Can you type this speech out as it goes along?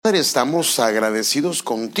Padre, estamos agradecidos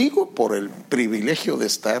contigo por el privilegio de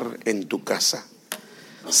estar en tu casa.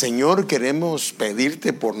 Señor, queremos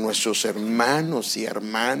pedirte por nuestros hermanos y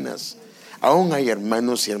hermanas. Aún hay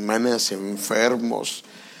hermanos y hermanas enfermos.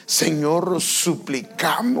 Señor,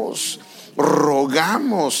 suplicamos,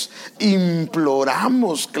 rogamos,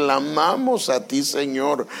 imploramos, clamamos a ti,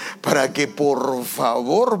 Señor, para que por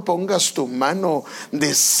favor pongas tu mano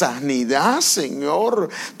de sanidad, Señor,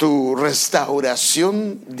 tu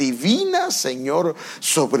restauración divina, Señor,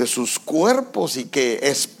 sobre sus cuerpos, y que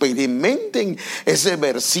experimenten ese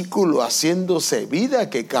versículo haciéndose vida,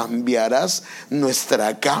 que cambiarás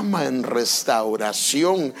nuestra cama en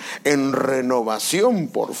restauración, en renovación,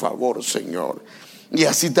 por favor, Señor. Y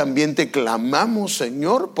así también te clamamos,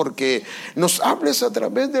 Señor, porque nos hables a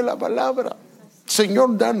través de la palabra.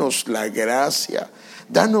 Señor, danos la gracia,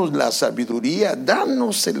 danos la sabiduría,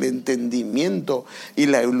 danos el entendimiento y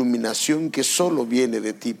la iluminación que solo viene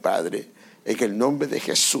de ti, Padre. En el nombre de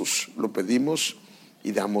Jesús lo pedimos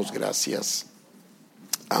y damos gracias.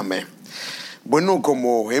 Amén. Bueno,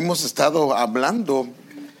 como hemos estado hablando,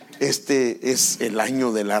 este es el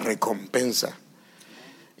año de la recompensa.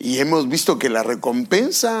 Y hemos visto que la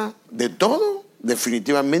recompensa de todo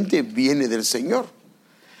definitivamente viene del Señor.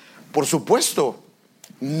 Por supuesto,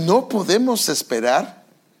 no podemos esperar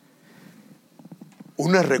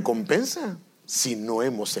una recompensa si no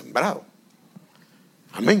hemos sembrado.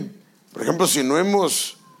 Amén. Por ejemplo, si no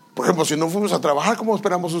fuimos a trabajar, ¿cómo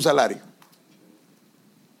esperamos un salario?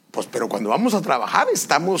 Pues, pero cuando vamos a trabajar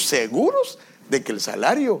estamos seguros de que el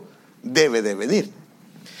salario debe de venir.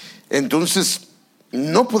 Entonces,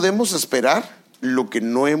 no podemos esperar lo que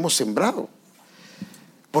no hemos sembrado,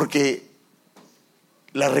 porque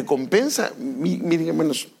la recompensa, miren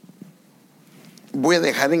hermanos, voy a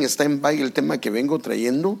dejar en stand-by el tema que vengo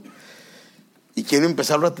trayendo y quiero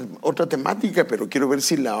empezar otra temática, pero quiero ver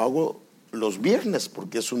si la hago los viernes,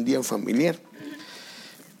 porque es un día familiar.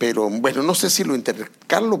 Pero bueno, no sé si lo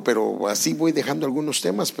intercalo, pero así voy dejando algunos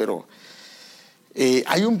temas. Pero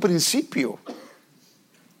hay un principio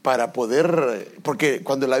para poder, porque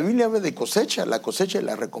cuando la Biblia habla de cosecha, la cosecha es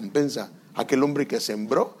la recompensa. Aquel hombre que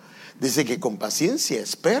sembró dice que con paciencia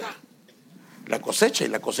espera la cosecha, y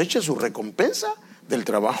la cosecha es su recompensa del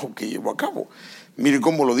trabajo que llevó a cabo. Mire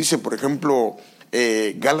cómo lo dice, por ejemplo,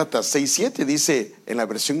 Gálatas 6:7, dice en la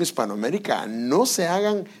versión Hispanoamérica: no se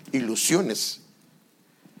hagan ilusiones.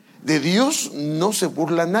 De Dios no se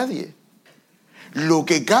burla nadie. Lo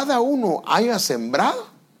que cada uno haya sembrado,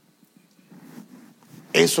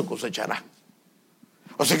 eso cosechará.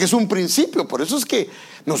 O sea que es un principio. Por eso es que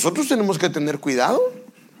nosotros tenemos que tener cuidado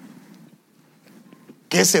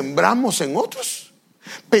que sembramos en otros,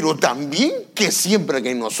 pero también que siembran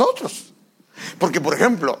en nosotros. Porque, por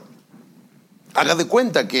ejemplo, haga de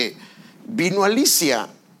cuenta que vino Alicia,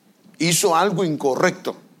 hizo algo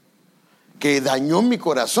incorrecto que dañó mi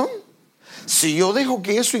corazón. Si yo dejo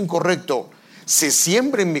que eso incorrecto se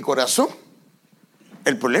siembre en mi corazón,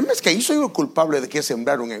 el problema es que ahí soy el culpable de que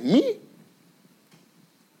sembraron en mí.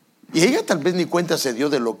 Y ella tal vez ni cuenta se dio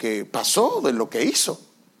de lo que pasó, de lo que hizo.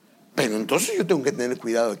 Pero entonces yo tengo que tener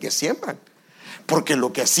cuidado de que siembran, porque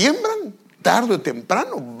lo que siembran tarde o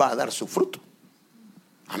temprano va a dar su fruto.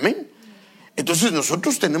 Amén. Entonces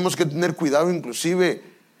nosotros tenemos que tener cuidado, inclusive,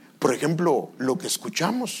 por ejemplo, lo que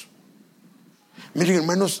escuchamos. Miren,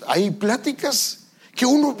 hermanos, hay pláticas que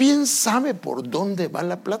uno bien sabe por dónde va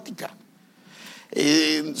la plática.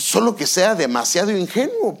 Solo que sea demasiado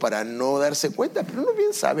ingenuo para no darse cuenta, pero uno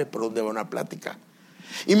bien sabe por dónde va una plática.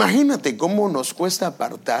 Imagínate cómo nos cuesta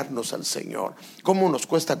apartarnos al Señor, cómo nos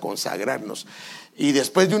cuesta consagrarnos, y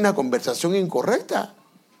después de una conversación incorrecta,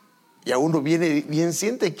 ya uno bien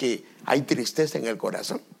siente que hay tristeza en el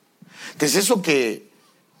corazón. Entonces eso que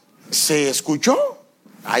se escuchó,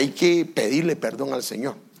 hay que pedirle perdón al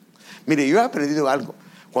Señor. Mire, yo he aprendido algo.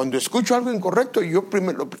 Cuando escucho algo incorrecto, yo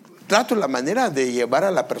primero trato la manera de llevar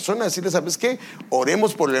a la persona a decirle: ¿sabes qué?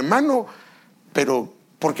 Oremos por el hermano, pero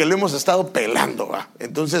porque lo hemos estado pelando, ¿va?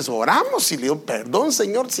 Entonces oramos y le digo: perdón,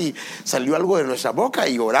 Señor, si salió algo de nuestra boca,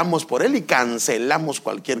 y oramos por él y cancelamos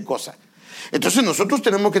cualquier cosa. Entonces nosotros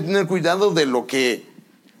tenemos que tener cuidado de lo que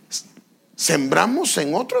sembramos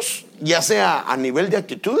en otros, ya sea a nivel de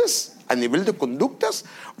actitudes, a nivel de conductas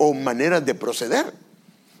o maneras de proceder.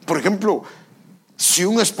 Por ejemplo, si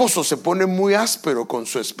un esposo se pone muy áspero con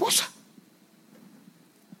su esposa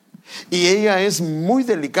y ella es muy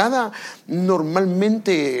delicada,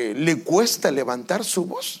 normalmente le cuesta levantar su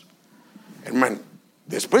voz. Hermano,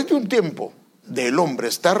 después de un tiempo del hombre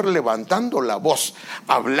estar levantando la voz,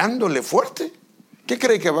 hablándole fuerte, ¿qué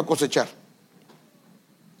cree que va a cosechar?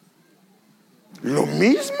 Lo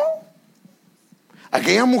mismo.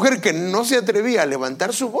 Aquella mujer que no se atrevía a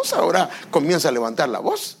levantar su voz, ahora comienza a levantar la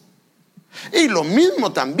voz. Y lo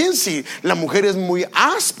mismo también si la mujer es muy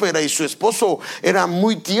áspera y su esposo era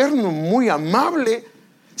muy tierno, muy amable.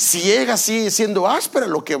 Si ella sigue siendo áspera,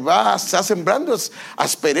 lo que está sembrando es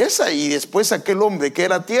aspereza, y después aquel hombre que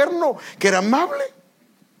era tierno, que era amable,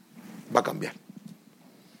 va a cambiar.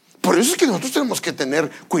 Por eso es que nosotros tenemos que tener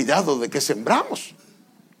cuidado de qué sembramos,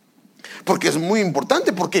 porque es muy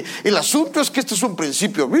importante, porque el asunto es que este es un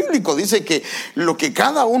principio bíblico. Dice que lo que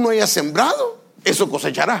cada uno haya sembrado, eso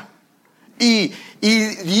cosechará. Y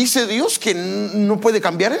dice Dios que no puede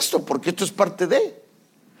cambiar esto, porque esto es parte de,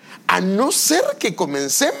 a no ser que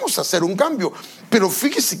comencemos a hacer un cambio. Pero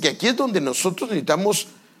fíjese que aquí es donde nosotros necesitamos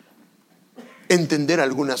entender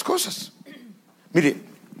algunas cosas. Mire,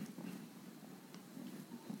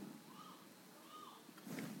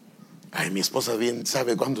 mi esposa bien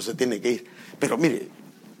sabe cuándo se tiene que ir. Pero mire,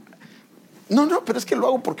 no, pero es que lo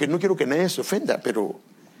hago porque no quiero que nadie se ofenda. Pero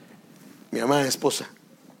mi amada esposa,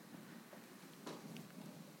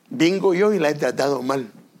 vengo yo y la he tratado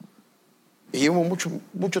mal, y llevo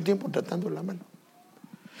mucho tiempo tratándola mal.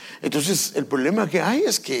 Entonces el problema que hay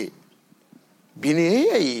es que viene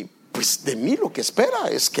ella y pues de mí lo que espera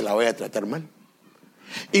es que la vaya a tratar mal.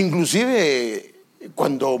 Inclusive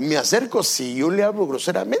cuando me acerco, si yo le hablo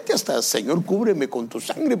groseramente, hasta: Señor, cúbreme con tu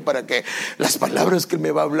sangre para que las palabras que él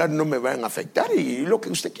me va a hablar no me vayan a afectar, y lo que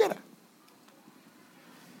usted quiera.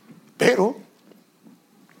 Pero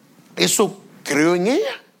eso creo en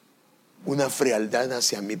ella una frialdad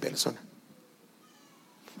hacia mi persona.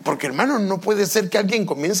 Porque, hermano, no puede ser que alguien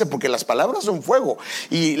comience, porque las palabras son fuego,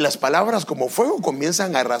 y las palabras como fuego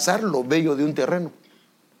comienzan a arrasar lo bello de un terreno.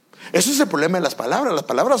 Eso es el problema de las palabras. Las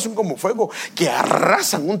palabras son como fuego que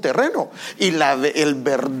arrasan un terreno, y el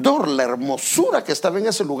verdor, la hermosura que estaba en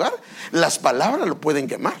ese lugar, las palabras lo pueden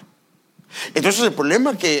quemar. Entonces el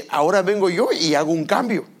problema es que ahora vengo yo y hago un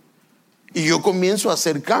cambio, y yo comienzo a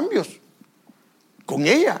hacer cambios con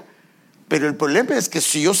ella. Pero el problema es que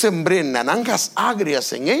si yo sembré naranjas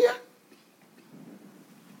agrias en ella,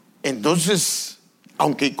 entonces,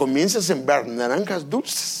 aunque comience a sembrar naranjas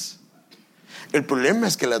dulces, el problema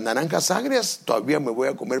es que las naranjas agrias todavía me voy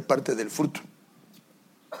a comer parte del fruto,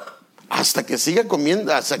 hasta que siga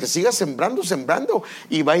comiendo, hasta que siga sembrando,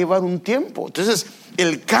 y va a llevar un tiempo. Entonces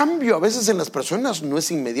el cambio a veces en las personas no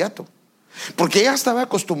es inmediato, porque ella estaba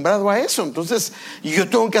acostumbrado a eso. Entonces yo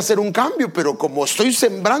tengo que hacer un cambio, pero como estoy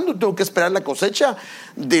sembrando, tengo que esperar la cosecha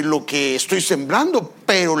de lo que estoy sembrando.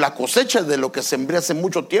 Pero la cosecha de lo que sembré hace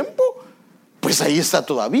mucho tiempo, pues ahí está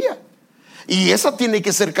todavía, y esa tiene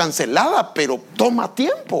que ser cancelada, pero toma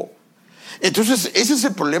tiempo. Entonces ese es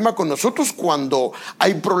el problema con nosotros cuando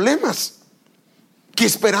hay problemas, que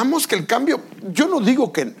esperamos que el cambio. Yo no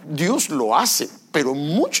digo que Dios lo hace, pero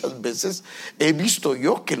muchas veces he visto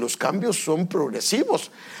yo que los cambios son progresivos,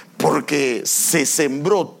 porque se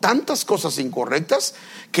sembró tantas cosas incorrectas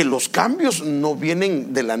que los cambios no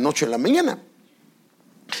vienen de la noche a la mañana.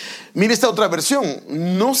 Mire esta otra versión: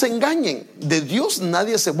 no se engañen, de Dios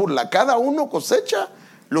nadie se burla, cada uno cosecha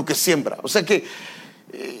lo que siembra. O sea que,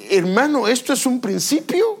 hermano, esto es un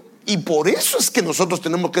principio, y por eso es que nosotros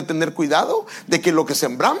tenemos que tener cuidado de que lo que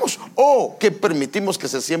sembramos o que permitimos que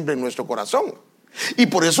se siembre en nuestro corazón. Y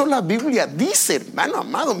por eso la Biblia dice, hermano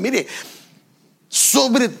amado, mire,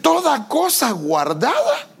 sobre toda cosa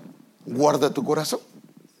guardada, guarda tu corazón.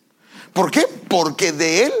 ¿Por qué? Porque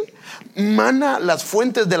de él mana las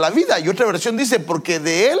fuentes de la vida. Y otra versión dice: porque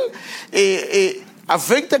de él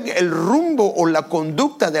afectan el rumbo o la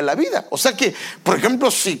conducta de la vida. O sea que, por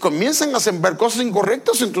ejemplo, si comienzan a sembrar cosas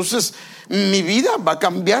incorrectas, entonces mi vida va a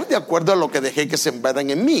cambiar de acuerdo a lo que dejé que sembraran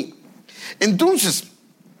en mí. Entonces,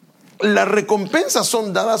 las recompensas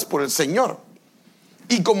son dadas por el Señor,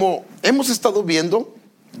 y como hemos estado viendo,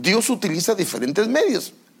 Dios utiliza diferentes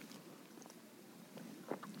medios.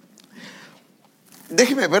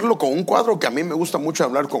 Déjeme verlo con un cuadro, que a mí me gusta mucho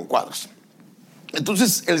hablar con cuadros.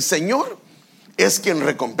 Entonces el Señor es quien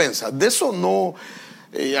recompensa. De eso no,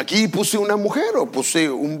 aquí puse una mujer o puse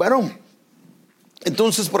un varón.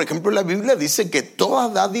 Entonces, por ejemplo, la Biblia dice que toda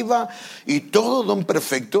dádiva y todo don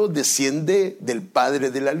perfecto desciende del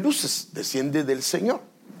Padre de las luces, desciende del Señor.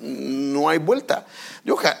 No hay vuelta.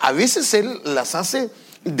 A veces Él las hace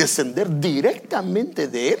descender directamente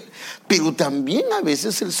de Él, pero también a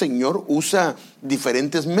veces el Señor usa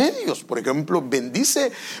diferentes medios. Por ejemplo,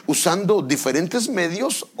 bendice usando diferentes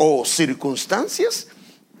medios o circunstancias,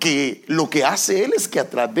 que lo que hace Él es que a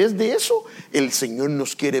través de eso el Señor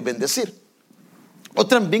nos quiere bendecir. O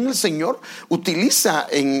también el Señor utiliza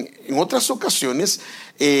en otras ocasiones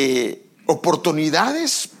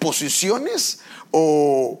oportunidades, posiciones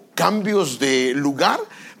o cambios de lugar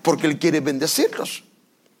porque Él quiere bendecirlos.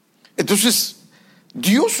 Entonces,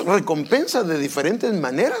 Dios recompensa de diferentes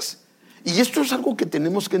maneras. Y esto es algo que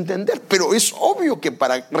tenemos que entender. Pero es obvio que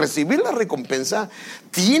para recibir la recompensa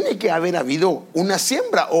tiene que haber habido una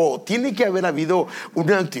siembra, o tiene que haber habido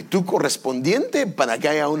una actitud correspondiente para que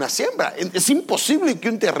haya una siembra. Es imposible que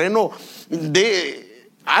un terreno dé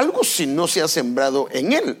algo si no se ha sembrado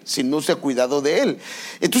en él, si no se ha cuidado de él.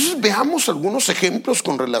 Entonces veamos algunos ejemplos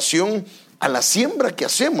con relación a la siembra que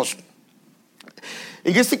hacemos.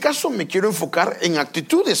 En este caso me quiero enfocar en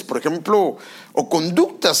actitudes, por ejemplo, o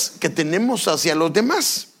conductas que tenemos hacia los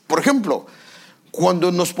demás. Por ejemplo,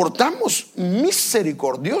 cuando nos portamos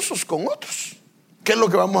misericordiosos con otros, ¿qué es lo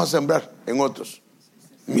que vamos a sembrar en otros?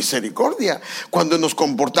 Misericordia. Cuando nos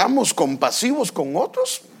comportamos compasivos con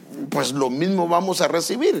otros, pues lo mismo vamos a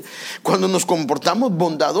recibir. Cuando nos comportamos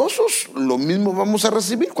bondadosos, lo mismo vamos a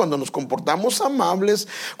recibir. Cuando nos comportamos amables,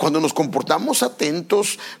 cuando nos comportamos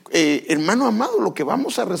atentos, hermano amado, lo que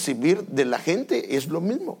vamos a recibir de la gente es lo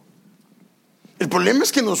mismo. El problema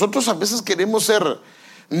es que nosotros a veces queremos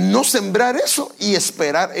no sembrar eso y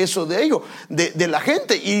esperar eso de ello, de la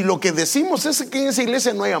gente. Y lo que decimos es que en esa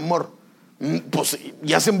iglesia no hay amor. Pues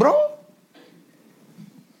ya sembró.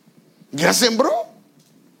 Ya sembró.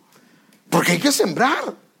 Porque hay que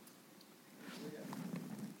sembrar.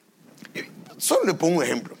 Solo le pongo un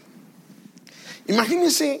ejemplo.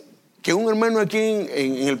 Imagínense que un hermano aquí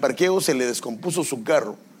en el parqueo se le descompuso su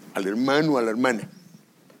carro, al hermano o a la hermana.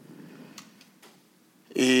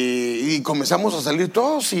 Y comenzamos a salir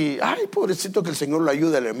todos y, ay, pobrecito, que el Señor lo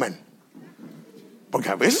ayude al hermano. Porque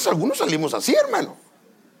a veces algunos salimos así, hermano.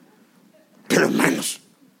 Pero hermanos,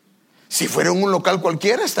 si fuera en un local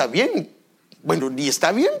cualquiera está bien. Bueno, y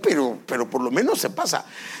está bien, pero por lo menos se pasa.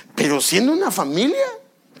 Pero siendo una familia,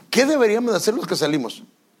 ¿qué deberíamos hacer los que salimos?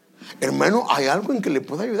 Hermano, ¿hay algo en que le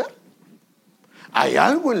puedo ayudar? ¿Hay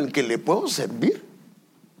algo en que le puedo servir?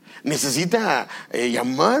 ¿Necesita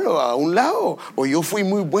llamar a un lado? O yo fui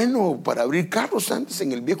muy bueno para abrir carros antes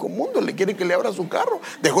en el viejo mundo, le quiere que le abra su carro,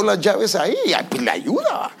 dejó las llaves ahí, pues le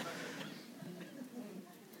ayuda.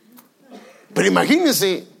 Pero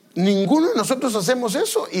imagínense, ninguno de nosotros hacemos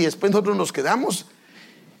eso y después nosotros nos quedamos.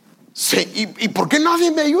 ¿Y por qué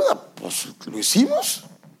nadie me ayuda? Pues lo hicimos.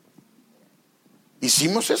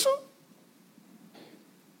 ¿Hicimos eso?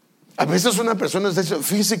 A veces una persona dice,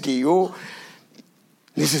 fíjese que yo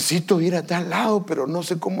necesito ir a tal lado, pero no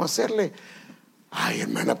sé cómo hacerle. Ay,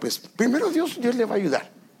 hermana, pues primero Dios le va a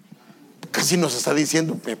ayudar. Casi nos está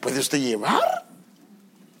diciendo, ¿me puede usted llevar?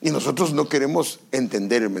 Y nosotros no queremos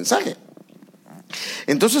entender el mensaje.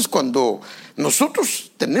 Entonces, cuando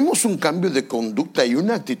nosotros tenemos un cambio de conducta y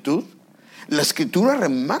una actitud, la Escritura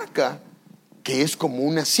remarca que es como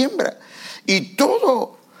una siembra. Y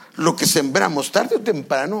todo lo que sembramos tarde o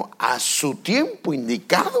temprano, a su tiempo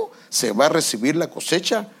indicado, se va a recibir la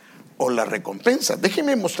cosecha o la recompensa.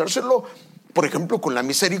 Déjeme mostrárselo, por ejemplo, con la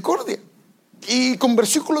misericordia. Y con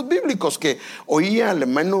versículos bíblicos que oía al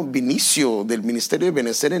hermano Vinicio del Ministerio de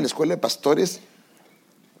Benecer en la Escuela de Pastores.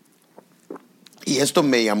 Y esto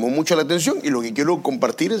me llamó mucho la atención, y lo que quiero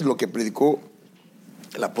compartir es lo que predicó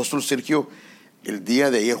el apóstol Sergio el día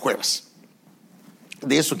de ayer jueves.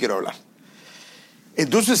 De eso quiero hablar.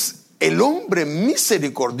 Entonces, el hombre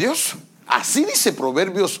misericordioso, así dice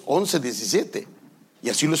Proverbios 11:17, y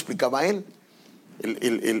así lo explicaba él,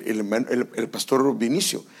 el pastor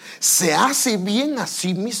Vinicio, se hace bien a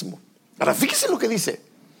sí mismo. Ahora fíjese lo que dice: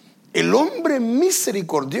 el hombre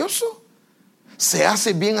misericordioso se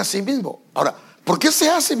hace bien a sí mismo. Ahora, ¿por qué se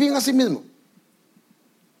hace bien a sí mismo?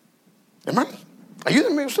 Hermanos,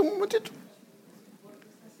 ayúdenme usted un momentito.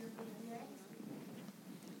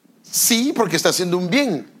 Sí, porque está haciendo un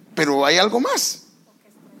bien, pero hay algo más.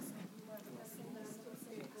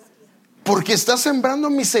 Porque está sembrando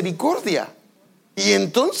misericordia. Y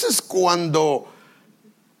entonces cuando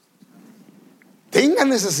tenga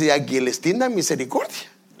necesidad que le extienda misericordia,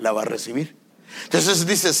 la va a recibir. Entonces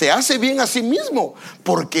dice, se hace bien a sí mismo,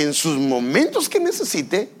 porque en sus momentos que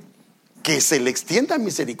necesite que se le extienda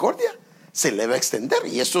misericordia, se le va a extender.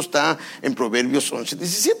 Y eso está en Proverbios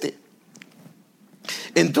 11:17.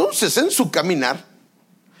 Entonces, en su caminar,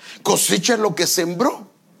 cosecha lo que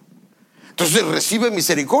sembró. Entonces recibe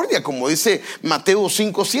misericordia, como dice Mateo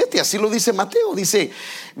 5:7. Así lo dice Mateo. Dice,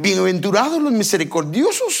 bienaventurados los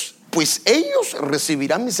misericordiosos, pues ellos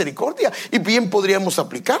recibirán misericordia. Y bien podríamos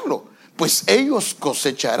aplicarlo, pues ellos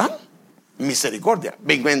cosecharán misericordia.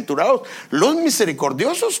 Bienaventurados los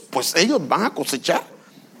misericordiosos, pues ellos van a cosechar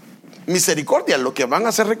misericordia. Lo que van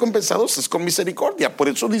a ser recompensados es con misericordia. Por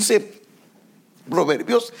eso dice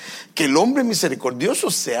Proverbios, que el hombre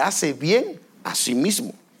misericordioso se hace bien a sí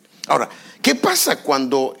mismo. Ahora, ¿qué pasa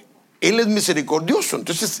cuando Él es misericordioso?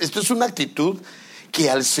 Entonces, esto es una actitud que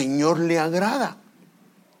al Señor le agrada.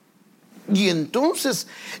 Y entonces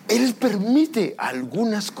Él permite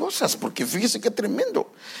algunas cosas, porque fíjese qué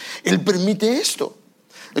tremendo. Él permite esto.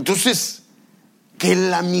 Entonces, que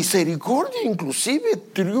la misericordia inclusive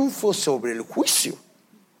triunfe sobre el juicio.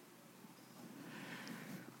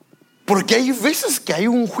 Porque hay veces que hay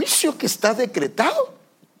un juicio que está decretado,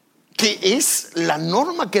 que es la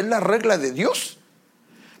norma, que es la regla de Dios.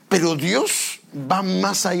 Pero Dios va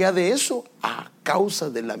más allá de eso a causa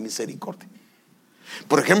de la misericordia.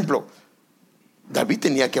 Por ejemplo, David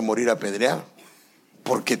tenía que morir apedreado,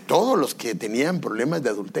 porque todos los que tenían problemas de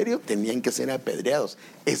adulterio tenían que ser apedreados.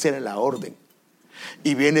 Esa era la orden.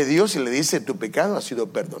 Y viene Dios y le dice: tu pecado ha sido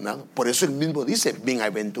perdonado. Por eso él mismo dice: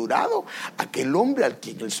 bienaventurado aquel hombre al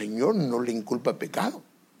quien el Señor no le inculpa pecado.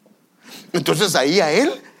 Entonces ahí a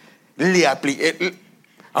él le aplica.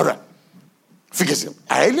 Ahora, fíjese,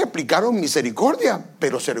 a él le aplicaron misericordia,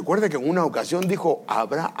 pero se recuerda que en una ocasión dijo: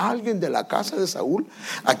 habrá alguien de la casa de Saúl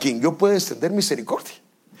a quien yo pueda extender misericordia.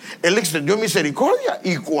 Él extendió misericordia,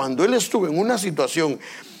 y cuando él estuvo en una situación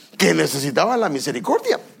que necesitaba la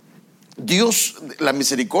misericordia, Dios, la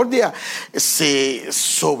misericordia se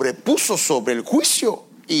sobrepuso sobre el juicio,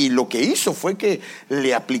 y lo que hizo fue que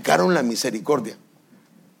le aplicaron la misericordia.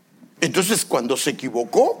 Entonces, cuando se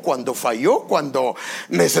equivocó, cuando falló, cuando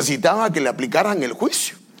necesitaba que le aplicaran el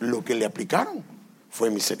juicio, lo que le aplicaron fue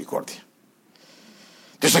misericordia.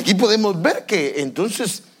 Entonces aquí podemos ver que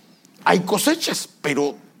entonces hay cosechas,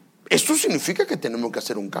 pero esto significa que tenemos que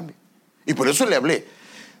hacer un cambio. Y por eso le hablé.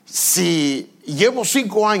 Si llevo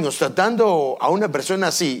 5 años tratando a una persona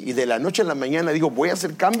así, y de la noche a la mañana digo voy a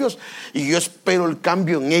hacer cambios, y yo espero el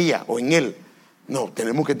cambio en ella o en él, no,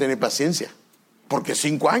 tenemos que tener paciencia. Porque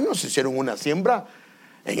 5 años hicieron una siembra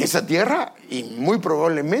en esa tierra, y muy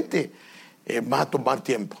probablemente va a tomar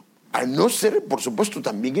tiempo. A no ser, por supuesto,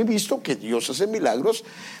 también he visto que Dios hace milagros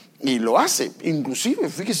y lo hace. Inclusive,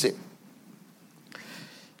 fíjese,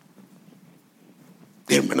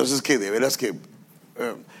 hermanos, es que de veras que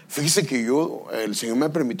fíjese que el Señor me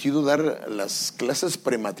ha permitido dar las clases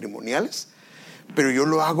prematrimoniales, pero yo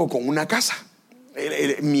lo hago con una casa.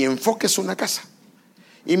 Mi enfoque es una casa.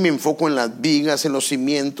 Y me enfoco en las vigas, en los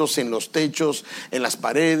cimientos, en los techos, en las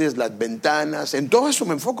paredes, las ventanas. En todo eso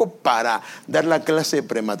me enfoco para dar la clase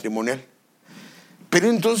prematrimonial. Pero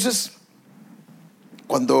entonces,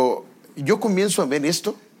 cuando yo comienzo a ver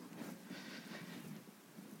esto,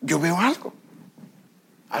 yo veo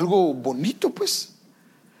algo bonito, pues,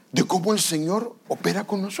 de cómo el Señor opera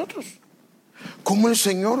con nosotros, cómo el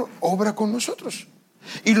Señor obra con nosotros.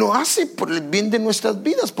 Y lo hace por el bien de nuestras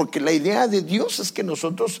vidas, porque la idea de Dios es que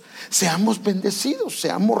nosotros seamos bendecidos,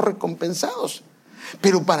 seamos recompensados.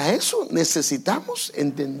 Pero para eso necesitamos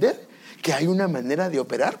entender que hay una manera de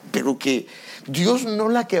operar, pero que Dios no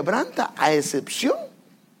la quebranta, a excepción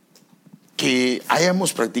que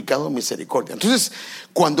hayamos practicado misericordia. Entonces,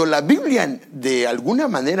 cuando la Biblia de alguna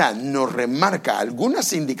manera nos remarca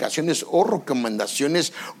algunas indicaciones o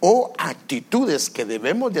recomendaciones o actitudes que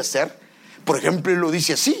debemos de hacer, por ejemplo, lo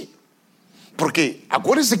dice así, porque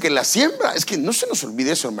acuérdense que la siembra, es que no se nos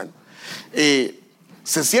olvide eso, hermano.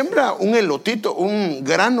 Se siembra un elotito, un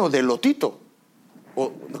grano de elotito,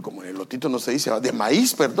 o no, como elotito no se dice, de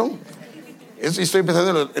maíz, perdón. Estoy pensando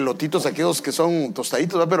en los elotitos aquellos que son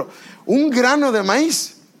tostaditos, ¿verdad? Pero un grano de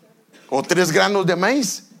maíz, o 3 granos de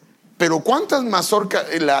maíz. Pero ¿cuántas mazorcas,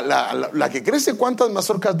 la que crece, cuántas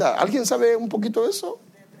mazorcas da? ¿Alguien sabe un poquito de eso?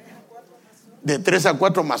 De 3 a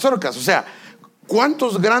 4 mazorcas. O sea,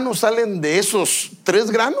 ¿cuántos granos salen de esos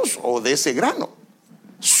 3 granos o de ese grano?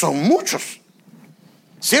 Son muchos.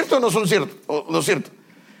 ¿Cierto o no son cierto? ¿O no es cierto?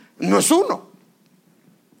 No es uno.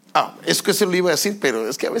 Es que se lo iba a decir, pero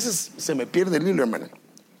es que a veces se me pierde el hilo, hermana.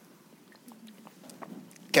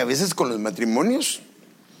 Que a veces con los matrimonios,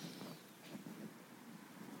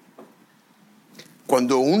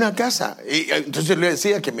 cuando una casa, entonces le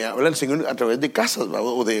decía que me habla el Señor a través de casas, ¿verdad?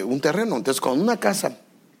 O de un terreno. Entonces, cuando una casa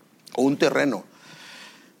o un terreno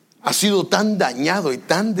ha sido tan dañado y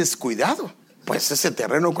tan descuidado, pues ese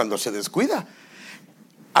terreno, cuando se descuida,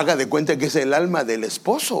 haga de cuenta que es el alma del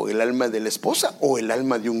esposo, el alma de la esposa, o el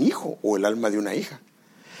alma de un hijo, o el alma de una hija.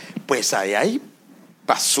 Pues ahí hay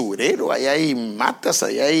basurero, ahí hay matas,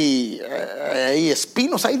 ahí hay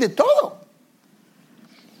espinos, hay de todo.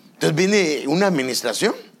 Entonces viene una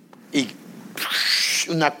administración y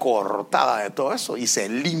una cortada de todo eso, y se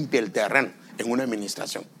limpia el terreno en una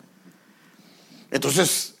administración.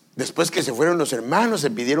 Entonces Después que se fueron los hermanos,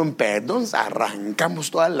 se pidieron perdón,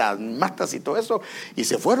 arrancamos todas las matas y todo eso, y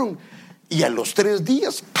se fueron. Y a los 3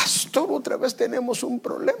 días, pastor, otra vez tenemos un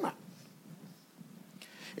problema.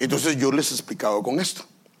 Entonces yo les he explicado con esto.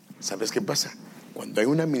 ¿Sabes qué pasa? Cuando hay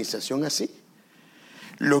una administración así,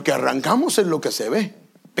 lo que arrancamos es lo que se ve,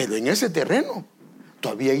 pero en ese terreno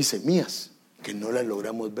todavía hay semillas que no las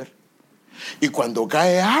logramos ver. Y cuando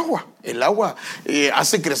cae agua, el agua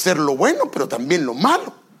hace crecer lo bueno, pero también lo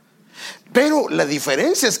malo. Pero la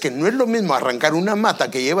diferencia es que no es lo mismo arrancar una mata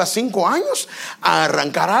que lleva 5 años a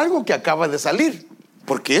arrancar algo que acaba de salir,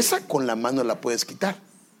 porque esa con la mano la puedes quitar.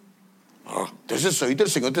 Entonces ahorita el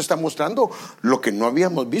Señor te está mostrando lo que no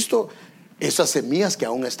habíamos visto, esas semillas que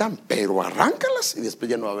aún están, pero arráncalas y después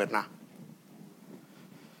ya no va a haber nada.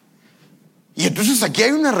 Y entonces aquí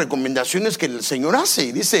hay unas recomendaciones que el Señor hace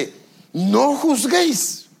y dice: no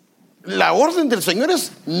juzguéis. La orden del Señor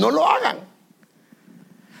es: no lo hagan.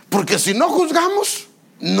 Porque si no juzgamos,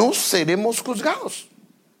 no seremos juzgados.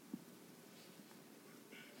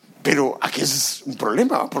 Pero aquí es un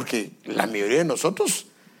problema, porque la mayoría de nosotros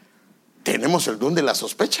tenemos el don de la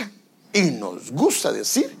sospecha y nos gusta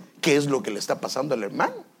decir qué es lo que le está pasando al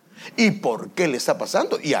hermano y por qué le está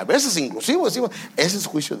pasando. Y a veces inclusive decimos: ese es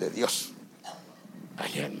juicio de Dios.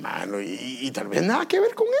 Ay, hermano, y tal vez nada que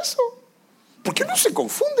ver con eso. ¿Por qué no se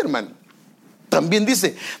confunde, hermano? También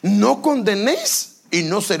dice: no condenéis y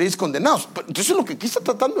no seréis condenados. Entonces lo que aquí está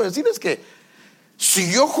tratando de decir es que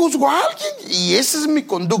si yo juzgo a alguien y esa es mi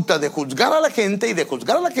conducta de juzgar a la gente y de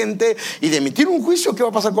juzgar a la gente y de emitir un juicio, ¿qué va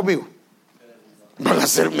a pasar conmigo?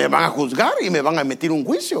 Me van a juzgar y me van a emitir un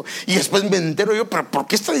juicio. Y después me entero yo: ¿pero por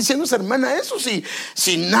qué está diciendo esa hermana eso?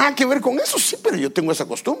 Si nada que ver con eso. Sí, pero yo tengo esa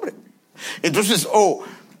costumbre. Entonces,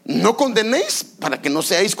 no condenéis para que no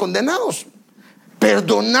seáis condenados.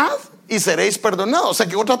 Perdonad y seréis perdonados. O sea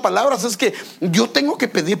que en otras palabras es que yo tengo que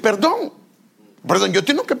pedir perdón. Yo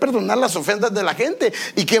tengo que perdonar las ofensas de la gente.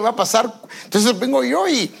 ¿Y qué va a pasar? Entonces vengo yo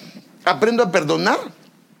y aprendo a perdonar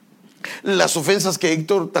las ofensas que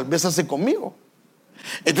Héctor tal vez hace conmigo.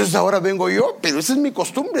 Entonces ahora vengo yo, pero esa es mi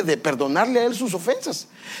costumbre, de perdonarle a él sus ofensas.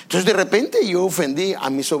 Entonces de repente yo ofendí a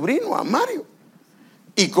mi sobrino, a Mario,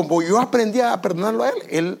 y como yo aprendí a perdonarlo a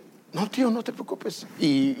él, no, tío, no te preocupes,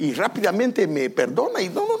 y rápidamente me perdona. Y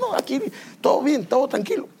no, aquí todo bien, todo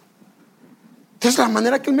tranquilo. Entonces la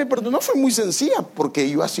manera que él me perdonó fue muy sencilla, porque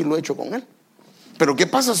yo así lo he hecho con él. Pero ¿qué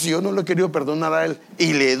pasa si yo no le he querido perdonar a él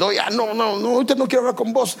y le doy: no, ahorita no quiero hablar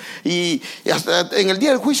con vos, y hasta en el día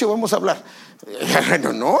del juicio vamos a hablar?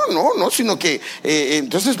 No, sino que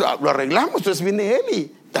entonces lo arreglamos. Entonces viene él y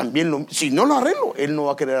también si no lo arreglo, él no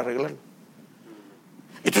va a querer arreglarlo.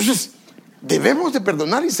 Entonces debemos de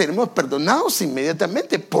perdonar y seremos perdonados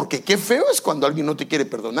inmediatamente, porque qué feo es cuando alguien no te quiere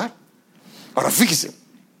perdonar. Ahora fíjese,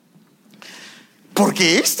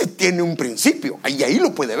 porque este tiene un principio, y ahí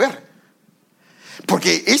lo puede ver.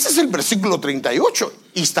 Porque ese es el versículo 38.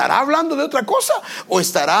 ¿Y estará hablando de otra cosa o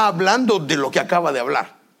estará hablando de lo que acaba de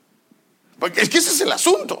hablar? Porque es que ese es el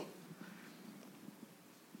asunto.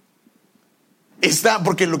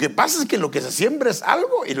 Porque lo que pasa es que lo que se siembra es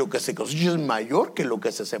algo y lo que se cosecha es mayor que lo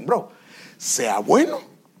que se sembró, sea bueno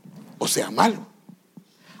o sea malo.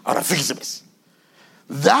 Ahora fíjese, pues,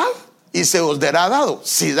 dad y se os dará dado.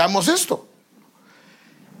 Si damos esto,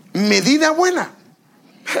 medida buena.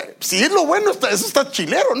 Si es lo bueno, eso está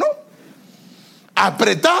chilero, ¿no?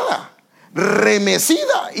 Apretada,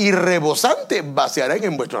 remecida y rebosante vaciarán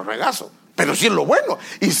en vuestro regazo. Pero si es lo bueno.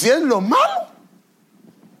 Y si es lo malo.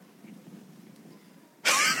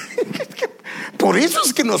 Por eso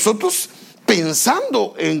es que nosotros,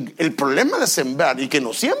 pensando en el problema de sembrar y que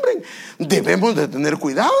nos siembren, debemos de tener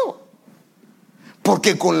cuidado.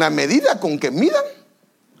 Porque con la medida con que midan,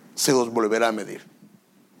 se os volverá a medir.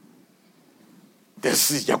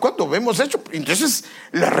 Entonces, ya cuando vemos hecho, entonces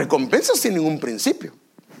las recompensas tienen un principio.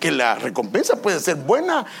 Que la recompensa puede ser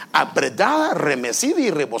buena, apretada, remecida y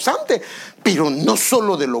rebosante, pero no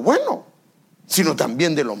solo de lo bueno, sino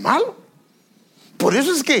también de lo malo. Por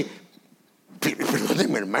eso es que,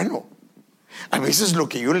 perdóneme, hermano, a veces lo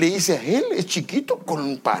que yo le hice a él es chiquito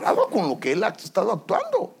comparado con lo que él ha estado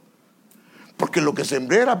actuando. Porque lo que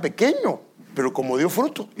sembré era pequeño, pero como dio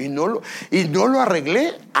fruto, y no lo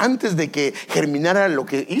arreglé antes de que germinara lo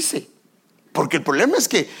que hice. Porque el problema es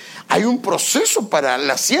que hay un proceso para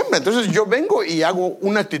la siembra. Entonces yo vengo y hago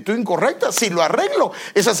una actitud incorrecta. Si lo arreglo,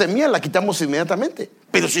 esa semilla la quitamos inmediatamente.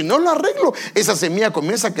 Pero si no lo arreglo, esa semilla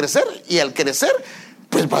comienza a crecer, y al crecer,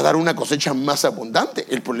 pues va a dar una cosecha más abundante.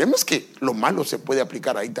 El problema es que lo malo se puede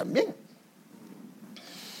aplicar ahí también.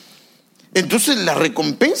 Entonces la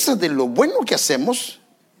recompensa de lo bueno que hacemos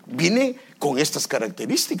viene con estas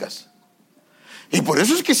características. Y por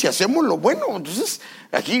eso es que si hacemos lo bueno, entonces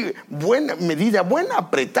aquí buena medida, buena,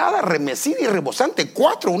 apretada, remecida y rebosante.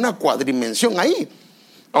 4, una cuadrimensión ahí.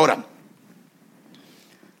 Ahora,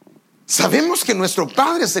 sabemos que nuestro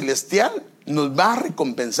Padre Celestial nos va a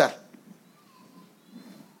recompensar.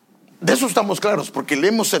 De eso estamos claros, porque le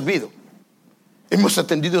hemos servido, hemos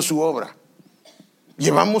atendido su obra.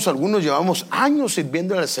 Algunos llevamos años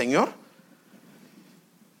sirviendo al Señor.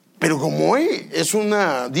 Pero como hoy es un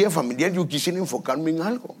día familiar, yo quisiera enfocarme en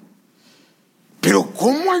algo. Pero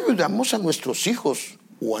 ¿cómo ayudamos a nuestros hijos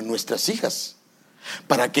o a nuestras hijas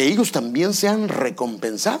para que ellos también sean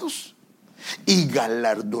recompensados y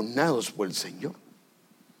galardonados por el Señor?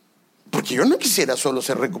 Porque yo no quisiera solo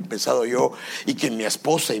ser recompensado yo y que mi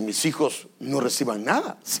esposa y mis hijos no reciban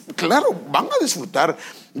nada. Claro, van a disfrutar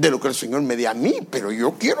de lo que el Señor me dé a mí, pero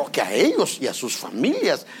yo quiero que a ellos y a sus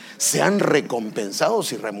familias sean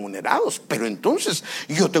recompensados y remunerados. Pero entonces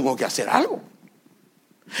yo tengo que hacer algo.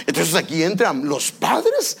 Entonces aquí entran los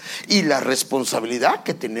padres y la responsabilidad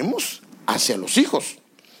que tenemos hacia los hijos.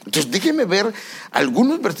 Entonces déjenme ver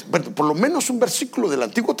algunos, por lo menos un versículo del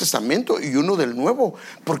Antiguo Testamento y uno del Nuevo,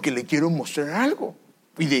 porque le quiero mostrar algo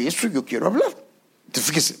y de eso yo quiero hablar. Entonces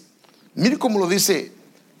fíjese, mire cómo lo dice.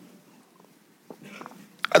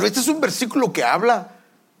 Ahora, este es un versículo que habla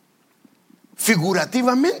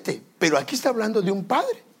figurativamente, pero aquí está hablando de un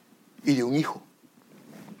padre y de un hijo.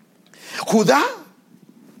 Judá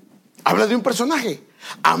habla de un personaje,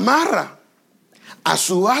 amarra a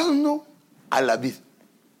su asno a la vid.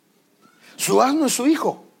 Su asno es su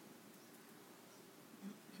hijo.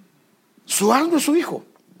 Su asno es su hijo.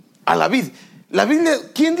 A la vid. La Biblia,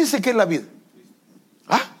 ¿quién dice que es la vid?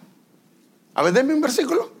 A ver, denme un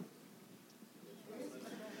versículo.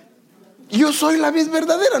 Yo soy la vid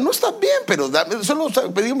verdadera. No está bien, pero solo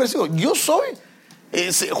pedí un versículo. Yo soy.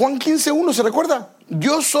 Juan 15:1, ¿se recuerda?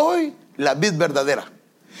 Yo soy la vid verdadera.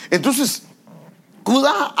 Entonces,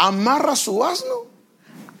 Judá amarra su asno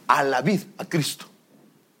a la vid, a Cristo.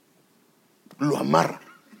 Lo amarra,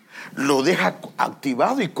 lo deja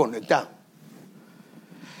activado y conectado.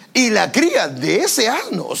 Y la cría de ese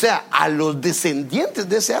asno, o sea, a los descendientes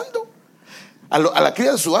de ese asno, a la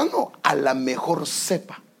cría de su asno, a la mejor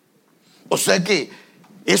cepa. O sea que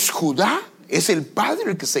es Judá, es el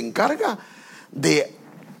padre el que se encarga de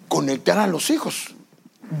conectar a los hijos,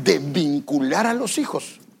 de vincular a los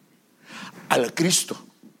hijos al Cristo.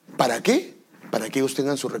 ¿Para qué? Para que ellos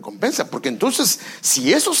tengan su recompensa. Porque entonces,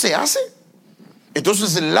 si eso se hace,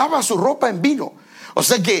 entonces lava su ropa en vino. O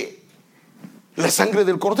sea que la sangre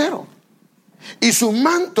del cordero y su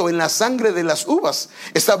manto en la sangre de las uvas.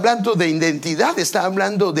 Está hablando de identidad, está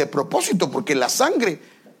hablando de propósito, porque la sangre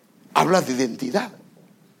habla de identidad,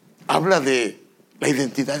 habla de la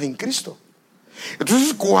identidad en Cristo.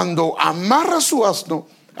 Entonces, cuando amarra su asno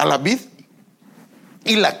a la vid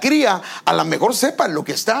y la cría a la mejor cepa, lo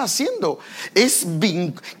que está haciendo es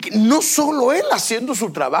no solo él haciendo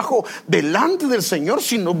su trabajo delante del Señor,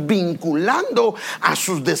 sino vinculando a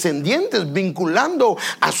sus descendientes, vinculando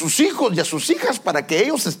a sus hijos y a sus hijas para que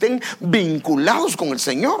ellos estén vinculados con el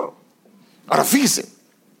Señor. Ahora fíjese,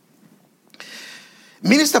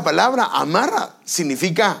 mire, esta palabra amarra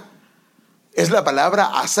significa, es la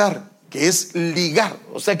palabra asar, que es ligar.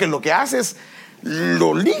 O sea que lo que hace es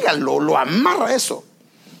lo liga, lo amarra, eso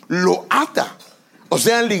lo ata, o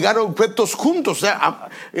sea, ligar objetos juntos, o sea,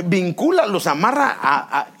 vincula, los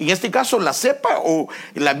amarra en este caso la cepa o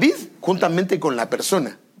la vid juntamente con la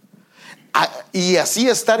persona, y así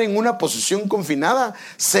estar en una posición confinada,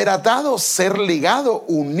 ser atado, ser ligado,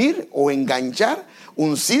 unir o enganchar,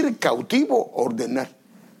 uncir, cautivo, ordenar.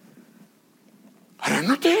 Ahora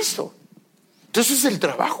note esto. Entonces el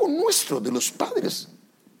trabajo nuestro de los padres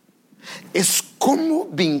es cómo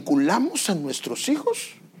vinculamos a nuestros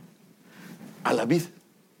hijos a la vid,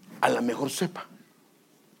 a la mejor cepa,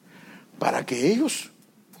 para que ellos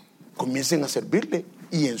comiencen a servirle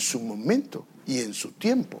y en su momento y en su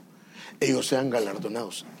tiempo ellos sean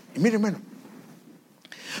galardonados. Y mire, hermano,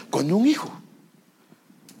 cuando un hijo,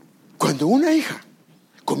 cuando una hija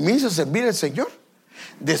comienza a servir al Señor,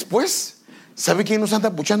 después, ¿sabe quién nos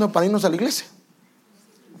anda puchando para irnos a la iglesia?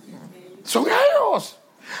 Son ellos.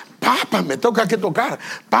 Papá, me toca que tocar.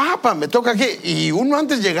 Papá, me toca que. Y uno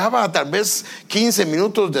antes llegaba tal vez 15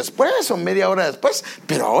 minutos después o media hora después,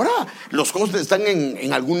 pero ahora los jóvenes están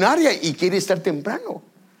en algún área y quiere estar temprano.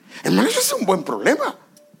 Hermano, eso es un buen problema.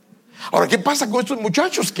 Ahora, ¿qué pasa con estos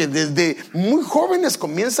muchachos que desde muy jóvenes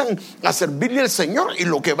comienzan a servirle al Señor y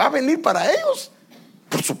lo que va a venir para ellos,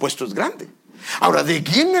 por supuesto, es grande? Ahora, ¿de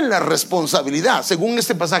quién es la responsabilidad según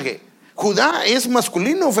este pasaje? ¿Judá es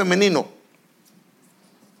masculino o femenino?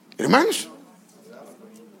 Hermanos,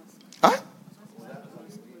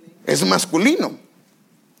 es masculino.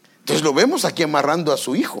 Entonces lo vemos aquí amarrando a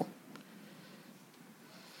su hijo.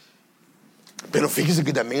 Pero fíjese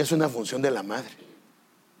que también es una función de la madre.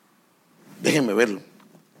 Déjenme verlo.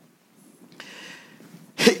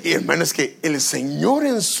 Y hermano, es que el Señor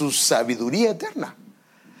en su sabiduría eterna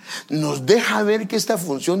nos deja ver que esta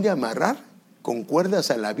función de amarrar con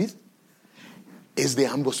cuerdas a la vid es de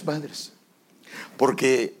ambos padres.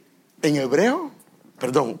 Porque en hebreo,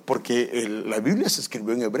 porque la Biblia se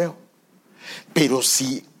escribió en hebreo. Pero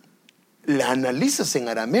si la analizas en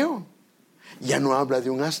arameo, ya no habla de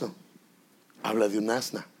un asno, habla de un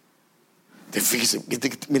asna. Fíjese,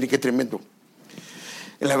 mire qué tremendo.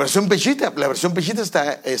 En la versión peshita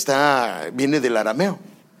viene del arameo.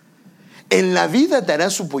 En la vida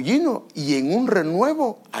dará su pollino y en un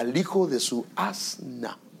renuevo al hijo de su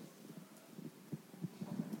asna.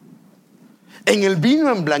 En el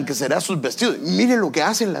vino emblanquecerá sus vestidos. Mire lo que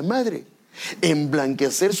hace la madre: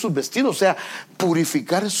 emblanquecer sus vestidos, o sea,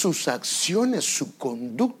 purificar sus acciones, su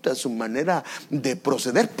conducta, su manera de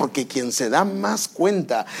proceder. Porque quien se da más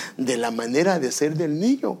cuenta de la manera de ser del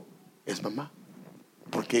niño es mamá.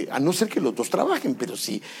 Porque a no ser que los dos trabajen, pero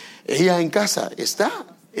si ella en casa está,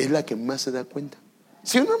 es la que más se da cuenta.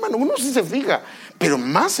 Sí, hermano, uno sí se fija, pero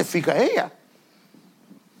más se fija ella.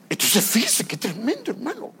 Entonces fíjese qué tremendo,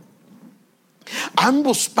 hermano.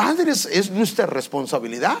 Ambos padres, es nuestra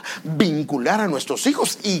responsabilidad vincular a nuestros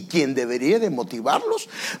hijos, y quien debería de motivarlos,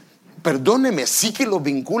 perdóneme, sí que lo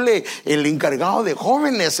vincule el encargado de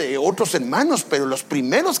jóvenes, otros hermanos, pero los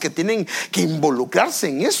primeros que tienen que involucrarse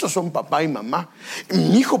en eso son papá y mamá.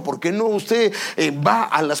 Mi hijo, ¿por qué no usted va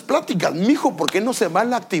a las pláticas? Mi hijo, ¿por qué no se va a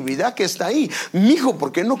la actividad que está ahí? Mi hijo,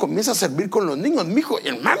 ¿por qué no comienza a servir con los niños? Mi hijo,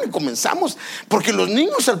 hermano, y comenzamos, porque los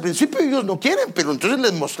niños al principio ellos no quieren, pero entonces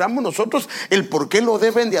les mostramos nosotros el por qué lo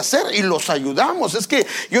deben de hacer y los ayudamos. Es que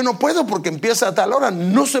yo no puedo porque empieza a tal hora.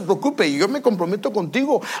 No se preocupe, yo me comprometo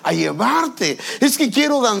contigo a llevarte. Es que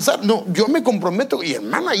quiero danzar. No, yo me comprometo. Y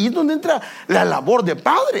hermana, ahí es donde entra la labor de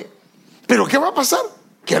padre. Pero ¿qué va a pasar?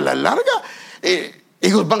 Que a la larga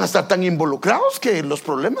ellos van a estar tan involucrados que los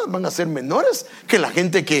problemas van a ser menores que la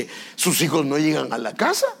gente que sus hijos no llegan a la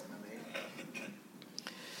casa.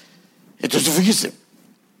 Entonces fíjese,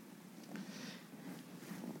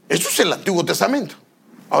 esto es el Antiguo Testamento.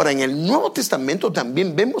 Ahora, en el Nuevo Testamento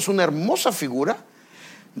también vemos una hermosa figura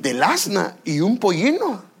del asna y un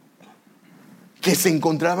pollino que se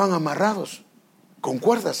encontraban amarrados con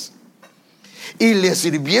cuerdas y le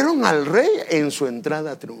sirvieron al rey en su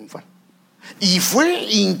entrada triunfal. Y fue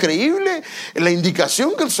increíble la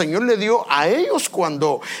indicación que el Señor le dio a ellos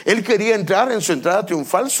cuando Él quería entrar en su entrada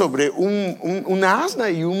triunfal sobre una asna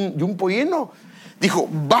y un pollino. Dijo: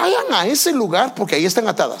 vayan a ese lugar porque ahí están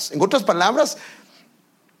atadas. En otras palabras,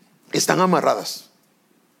 están amarradas,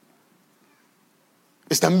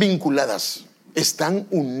 están vinculadas, están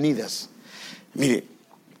unidas. Mire,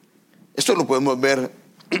 esto lo podemos ver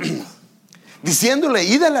diciéndole: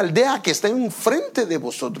 id a la aldea que está enfrente de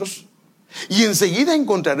vosotros y enseguida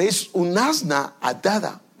encontraréis un asna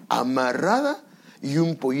atada, amarrada y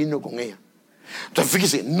un pollino con ella. Entonces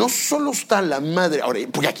fíjese, no solo está la madre. Ahora,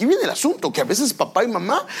 porque aquí viene el asunto, que a veces papá y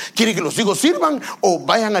mamá quieren que los hijos sirvan o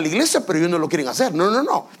vayan a la iglesia, pero ellos no lo quieren hacer.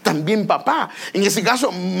 No, también papá. En ese caso,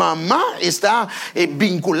 mamá está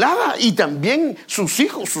vinculada, y también sus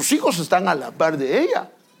hijos están a la par de ella.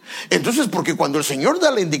 Entonces, porque cuando el Señor da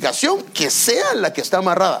la indicación que sea la que está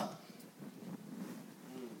amarrada,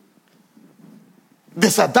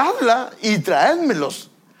 desatadla y traédmelos.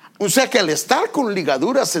 O sea que al estar con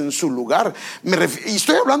ligaduras en su lugar, y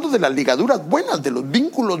estoy hablando de las ligaduras buenas, de los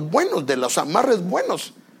vínculos buenos, de los amarres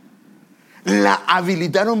buenos, la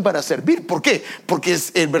habilitaron para servir. ¿Por qué? Porque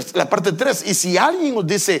es la parte 3. Y si alguien os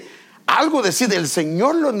dice algo, decide: el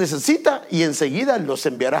Señor los necesita y enseguida los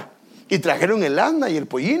enviará. Y trajeron el asna y el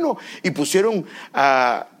pollino y pusieron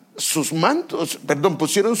sus mantos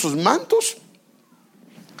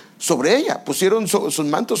sobre ella, pusieron sus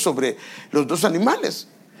mantos sobre los dos animales.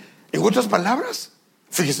 En otras palabras,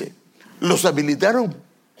 fíjese, los habilitaron.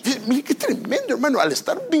 Mire qué tremendo, hermano. Al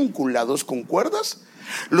estar vinculados con cuerdas,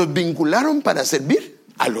 los vincularon para servir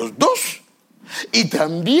a los dos. Y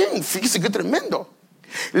también, fíjese qué tremendo,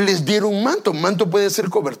 les dieron manto. Manto puede ser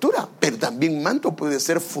cobertura, pero también manto puede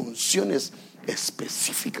ser funciones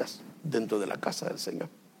específicas dentro de la casa del Señor.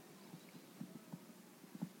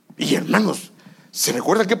 Y hermanos, ¿se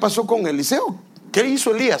recuerda qué pasó con Eliseo? ¿Qué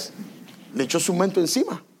hizo Elías? Le echó su manto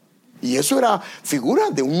encima. Y eso era figura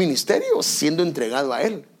de un ministerio siendo entregado a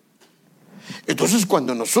él. Entonces,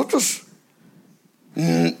 cuando nosotros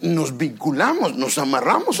nos vinculamos, nos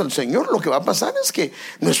amarramos al Señor, lo que va a pasar es que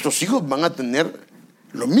nuestros hijos van a tener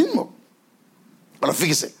lo mismo. Ahora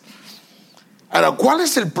fíjese, Ahora, ¿cuál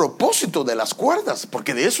es el propósito de las cuerdas?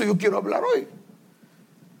 Porque de eso yo quiero hablar hoy.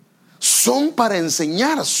 Son para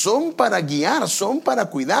enseñar, son para guiar, son para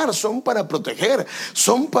cuidar, son para proteger,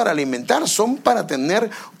 son para alimentar, son para tener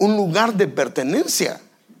un lugar de pertenencia.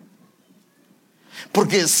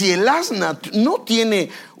 Porque si el asna no tiene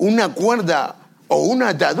una cuerda o una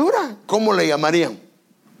atadura, ¿cómo le llamarían?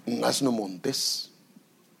 Un asno montés.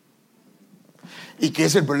 ¿Y qué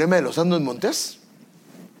es el problema de los asnos montés?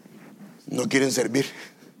 No quieren servir.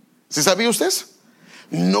 ¿Sí sabía usted eso?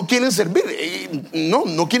 No quieren servir,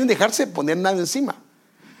 no quieren dejarse poner nada encima.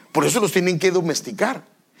 Por eso los tienen que domesticar.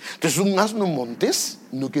 Entonces un asno montés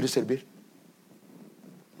no quiere servir.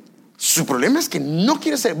 Su problema es que no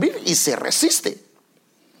quiere servir y se resiste.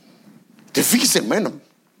 Te fíjese, hermano.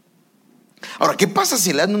 Ahora, ¿qué pasa si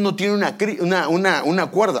el asno no tiene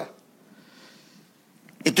una cuerda?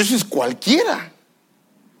 Entonces cualquiera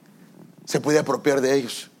se puede apropiar de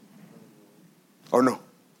ellos, ¿o no?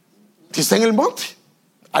 Si está en el monte,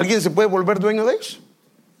 ¿alguien se puede volver dueño de ellos?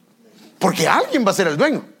 Porque alguien va a ser el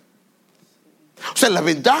dueño. O sea, la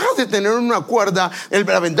ventaja de tener una cuerda,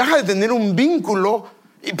 la ventaja de tener un vínculo,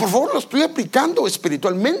 y por favor lo estoy aplicando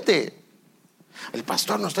espiritualmente. El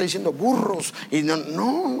pastor no está diciendo burros, y no,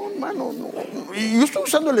 hermano, no. Y yo estoy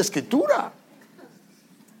usando la escritura,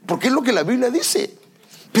 porque es lo que la Biblia dice.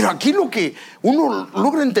 Pero aquí lo que uno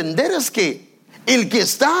logra entender es que el que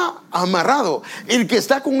está amarrado, el que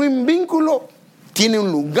está con un vínculo, tiene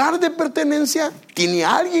un lugar de pertenencia, tiene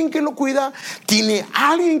alguien que lo cuida, tiene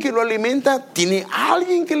alguien que lo alimenta, tiene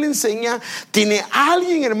alguien que le enseña, tiene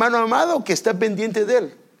alguien, hermano amado, que está pendiente de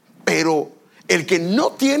él. Pero el que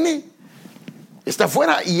no tiene, está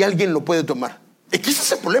afuera y alguien lo puede tomar. Ese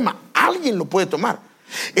es el problema, alguien lo puede tomar.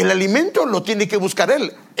 El alimento lo tiene que buscar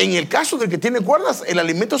él. En el caso del que tiene cuerdas, el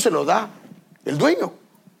alimento se lo da el dueño.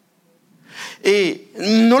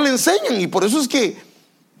 No le enseñan, y por eso es que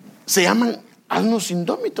se llaman asnos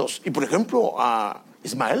indómitos. Y por ejemplo a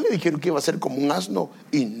Ismael le dijeron que iba a ser como un asno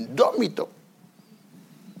indómito.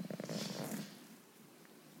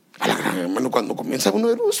 A la gran, hermano, cuando comienza uno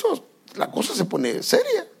de esos, la cosa se pone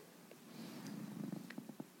seria.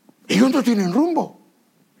 Ellos no tienen rumbo,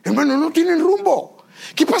 hermano, no tienen rumbo.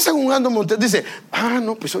 ¿Qué pasa con un asno montés? Dice,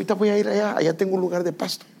 no, pues ahorita voy a ir allá tengo un lugar de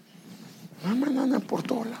pasto. No, andan por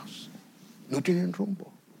todos lados, no tienen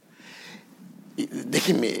rumbo. Y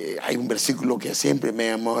déjeme, hay un versículo que siempre me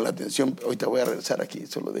ha llamado la atención. Ahorita voy a regresar aquí,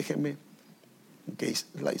 solo déjeme que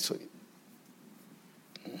la hizo.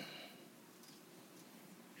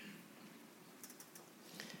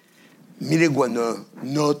 Miren, cuando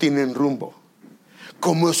no tienen rumbo,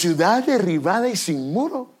 como ciudad derribada y sin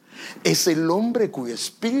muro, es el hombre cuyo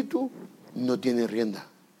espíritu no tiene rienda,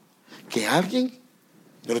 que alguien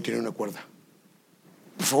no le tiene una cuerda.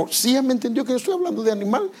 Por favor, ¿sí ya me entendió que no estoy hablando de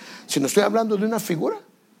animal, sino estoy hablando de una figura?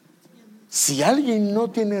 Si alguien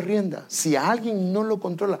no tiene rienda, si alguien no lo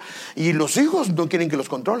controla, y los hijos no quieren que los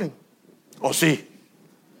controlen, ¿o sí?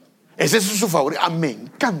 Ese es su favorito. Me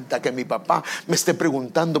encanta que mi papá me esté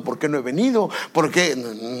preguntando por qué no he venido, porque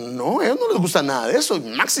no, a ellos no les gusta nada de eso,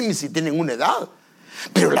 máximo si tienen una edad.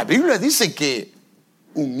 Pero la Biblia dice que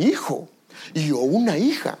un hijo o una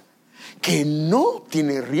hija que no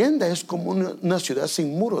tiene rienda es como una ciudad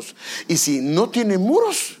sin muros. Y si no tiene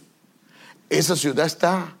muros, esa ciudad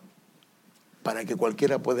está para que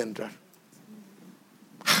cualquiera pueda entrar.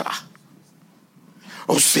 ¡Ja!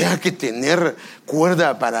 O sea que tener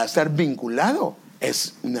cuerda para estar vinculado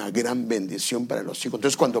es una gran bendición para los hijos.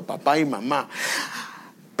 Entonces cuando papá y mamá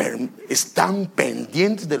están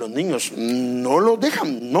pendientes de los niños, no los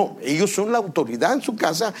dejan, no, ellos son la autoridad en su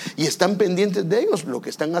casa y están pendientes de ellos. Lo que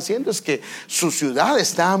están haciendo es que su ciudad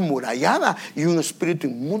está amurallada y un espíritu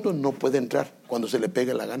inmundo no puede entrar cuando se le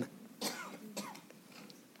pegue la gana.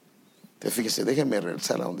 Entonces, fíjese, déjenme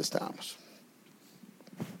regresar a donde estábamos.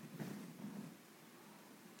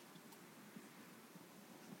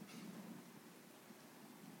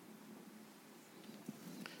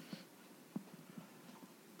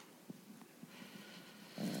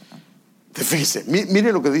 Fíjese,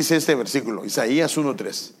 mire lo que dice este versículo, Isaías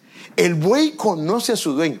 1:3. El buey conoce a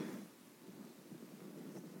su dueño.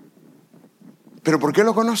 ¿Pero por qué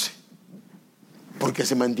lo conoce? Porque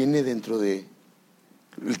se mantiene dentro del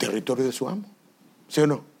territorio de su amo, ¿sí o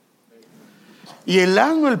no? Y el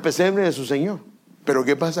asno el pesebre de su señor. Pero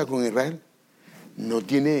 ¿qué pasa con Israel? No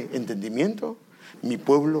tiene entendimiento, mi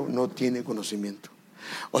pueblo no tiene conocimiento.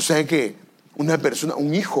 O sea que una persona,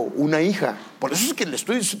 un hijo, una hija, por eso es que le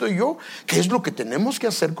estoy diciendo yo que es lo que tenemos que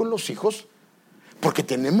hacer con los hijos, porque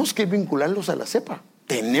tenemos que vincularlos a la cepa,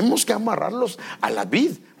 tenemos que amarrarlos a la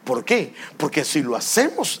vid, ¿Por qué? Porque si lo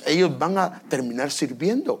hacemos, ellos van a terminar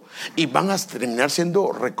sirviendo y van a terminar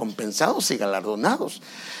siendo recompensados y galardonados.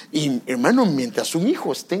 Y hermano, mientras un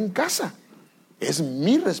hijo esté en casa, es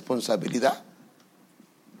mi responsabilidad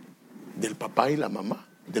del papá y la mamá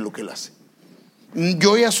de lo que él hace.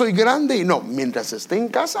 Yo ya soy grande y no, mientras esté en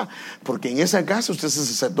casa, porque en esa casa usted es el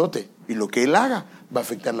sacerdote y lo que él haga va a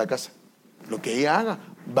afectar la casa. Lo que ella haga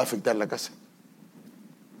va a afectar la casa.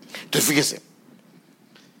 Entonces fíjese,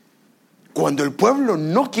 cuando el pueblo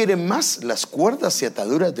no quiere más las cuerdas y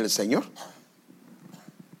ataduras del Señor,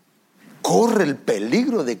 corre el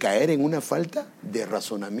peligro de caer en una falta de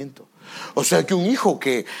razonamiento. O sea que un hijo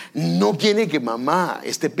que no quiere que mamá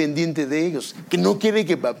esté pendiente de ellos, que no quiere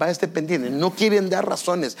que papá esté pendiente, no quieren dar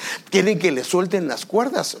razones, quieren que le suelten las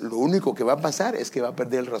cuerdas, lo único que va a pasar es que va a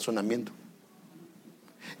perder el razonamiento.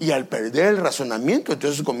 Y al perder el razonamiento,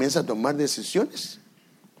 entonces comienza a tomar decisiones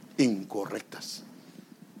incorrectas.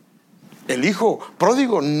 El hijo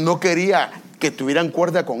pródigo no quería que tuvieran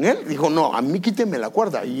cuerda con él. Dijo, no, a mí quíteme la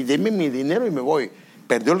cuerda y denme mi dinero y me voy.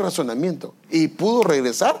 Perdió el razonamiento y pudo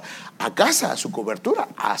regresar a casa, a su cobertura,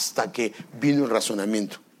 hasta que vino el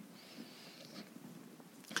razonamiento.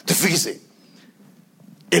 Entonces fíjese,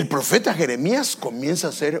 el profeta Jeremías comienza a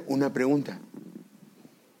hacer una pregunta.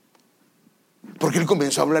 Porque él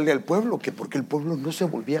comenzó a hablarle al pueblo, que porque el pueblo no se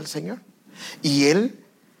volvía al Señor. Y él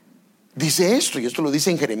dice esto, y esto lo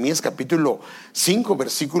dice en Jeremías capítulo 5,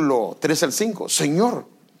 versículo 3 al 5. Señor,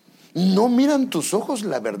 ¿no miran tus ojos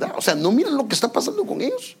la verdad? O sea, ¿no miran lo que está pasando con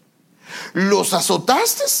ellos? Los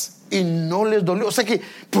azotaste y no les dolió. O sea que,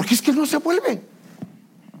 ¿por qué es que no se vuelven?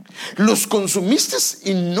 Los consumiste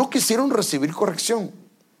y no quisieron recibir corrección.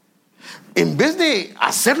 En vez de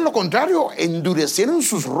hacer lo contrario, endurecieron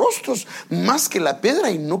sus rostros más que la piedra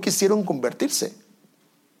y no quisieron convertirse.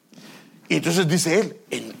 Y entonces dice él,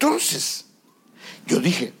 entonces yo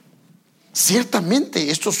dije, ciertamente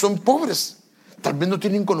estos son pobres, tal vez no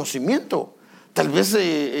tienen conocimiento, tal vez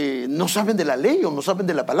no saben de la ley o no saben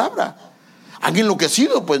de la palabra, han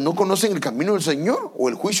enloquecido, pues no conocen el camino del Señor o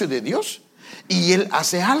el juicio de Dios. Y él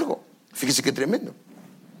hace algo, fíjese qué tremendo.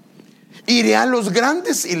 Iré a los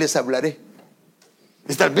grandes y les hablaré.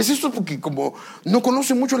 Tal vez esto es porque como no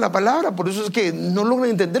conocen mucho la palabra, por eso es que no logran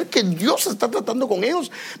entender que Dios está tratando con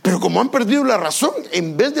ellos. Pero como han perdido la razón,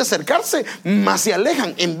 en vez de acercarse, más se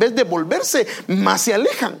alejan. En vez de volverse, más se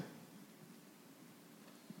alejan.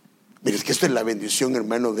 Mire, es que esto es la bendición,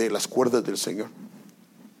 hermano, de las cuerdas del Señor.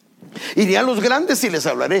 Iré a los grandes y les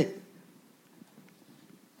hablaré,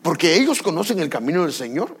 porque ellos conocen el camino del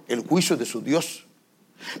Señor, el juicio de su Dios.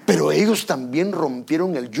 Pero ellos también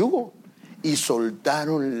rompieron el yugo y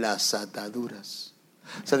soltaron las ataduras.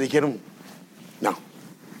 O sea, dijeron,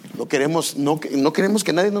 no queremos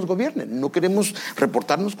que nadie nos gobierne, no queremos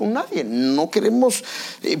reportarnos con nadie, no queremos,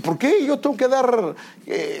 ¿por qué yo tengo que dar?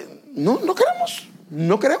 No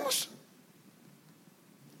queremos.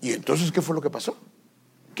 Y entonces, ¿qué fue lo que pasó?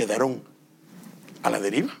 Quedaron a la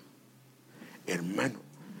deriva. Hermano,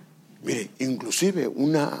 mire, inclusive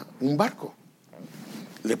un barco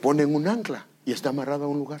le ponen un ancla y está amarrado a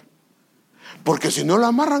un lugar. Porque si no lo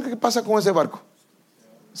amarran, ¿qué pasa con ese barco?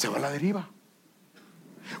 Se va a la deriva.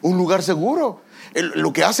 Un lugar seguro.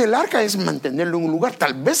 Lo que hace el arca es mantenerlo en un lugar.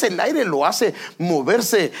 Tal vez el aire lo hace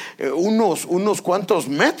moverse unos cuantos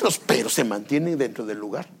metros, pero se mantiene dentro del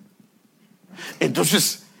lugar.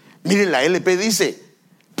 Entonces, miren, la LP dice,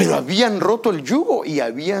 pero habían roto el yugo y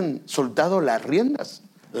habían soltado las riendas.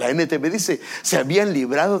 La NTV dice, se habían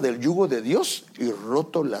librado del yugo de Dios y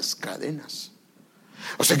roto las cadenas.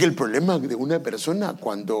 O sea que el problema de una persona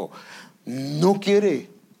cuando no quiere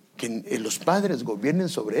que los padres gobiernen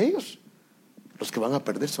sobre ellos, los que van a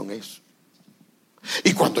perder son ellos.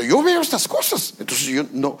 Y cuando yo veo estas cosas, entonces yo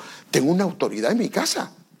no tengo una autoridad en mi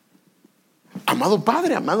casa. Amado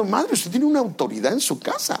padre, amado madre, usted tiene una autoridad en su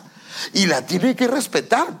casa y la tiene que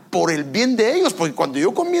respetar por el bien de ellos. Porque cuando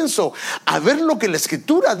yo comienzo a ver lo que la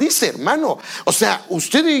Escritura dice, hermano, o sea,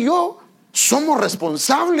 usted y yo somos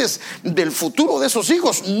responsables del futuro de esos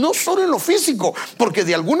hijos, no solo en lo físico, porque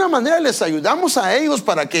de alguna manera les ayudamos a ellos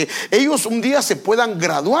para que ellos un día se puedan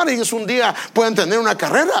graduar, ellos un día puedan tener una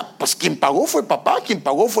carrera. Pues quien pagó fue papá, quien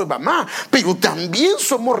pagó fue mamá, pero también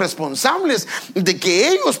somos responsables de que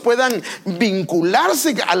ellos puedan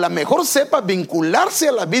vincularse, a la mejor sepa vincularse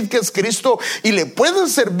a la vid que es Cristo y le puedan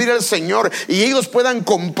servir al Señor y ellos puedan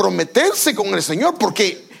comprometerse con el Señor,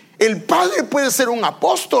 porque el padre puede ser un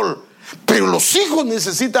apóstol, Pero los hijos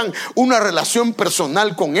necesitan una relación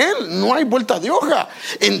personal con Él. No hay vuelta de hoja.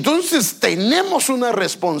 Entonces tenemos una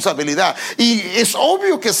responsabilidad. Y es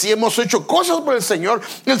obvio que si hemos hecho cosas por el Señor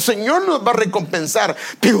nos va a recompensar.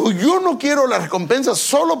 Pero yo no quiero la recompensa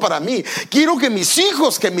solo para mí. Quiero que mis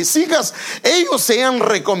hijos, que mis hijas, ellos sean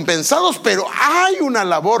recompensados. Pero hay una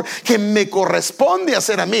labor que me corresponde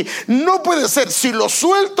hacer a mí. No puede ser, si lo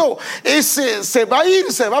suelto, ese se va a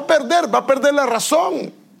ir, se va a perder la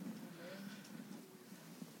razón.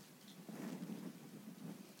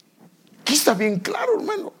 Aquí está bien claro,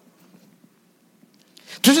 hermano.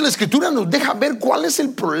 Entonces la Escritura nos deja ver cuál es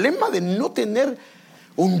el problema de no tener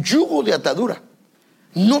un yugo de atadura,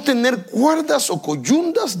 no tener cuerdas o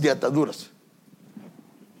coyundas de ataduras.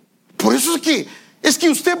 Por eso es que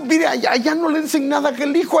usted, mire, allá no le dicen nada que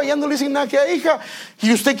el hijo, allá no le dicen nada que la hija,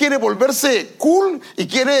 y usted quiere volverse cool y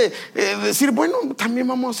quiere decir, bueno, también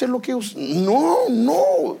vamos a hacer lo que usted.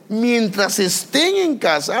 No, mientras estén en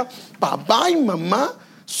casa, papá y mamá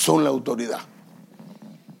son la autoridad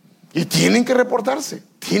y tienen que reportarse,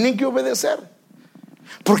 tienen que obedecer,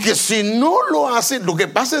 porque si no lo hacen, lo que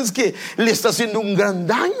pasa es que le está haciendo un gran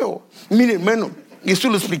daño. Mire, hermano, y esto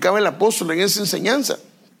lo explicaba el apóstol en esa enseñanza.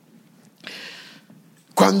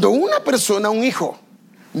 Cuando una persona, un hijo,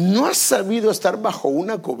 no ha sabido estar bajo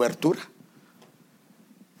una cobertura,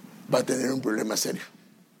 va a tener un problema serio.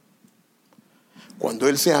 Cuando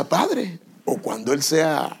él sea padre o cuando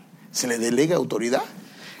se le delegue autoridad,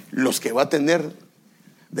 los que va a tener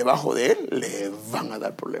debajo de él le van a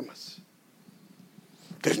dar problemas.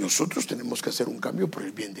 Entonces nosotros tenemos que hacer un cambio por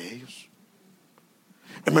el bien de ellos.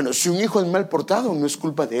 Hermano, si un hijo es mal portado, no es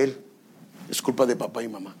culpa de él, es culpa de papá y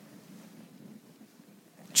mamá.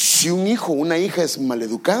 Si un hijo o una hija es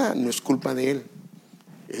maleducada, no es culpa de él,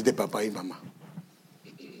 es de papá y mamá.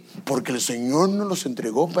 Porque el Señor nos los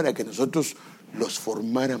entregó para que nosotros los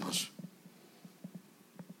formáramos.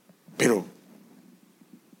 Pero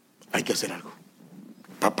hay que hacer algo.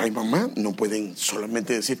 Papá y mamá no pueden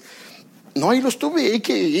solamente decir, no, ahí los tuve, hay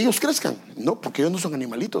que ellos crezcan. No, porque ellos no son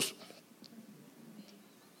animalitos.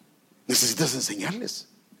 Necesitas enseñarles.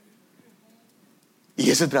 Y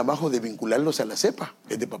ese trabajo de vincularlos a la cepa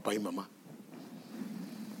es de papá y mamá.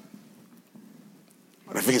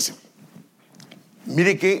 Ahora fíjense,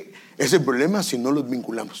 mire que es el problema si no los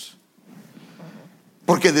vinculamos.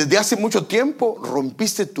 Porque desde hace mucho tiempo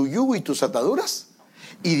rompiste tu yugo y tus ataduras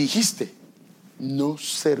y dijiste, no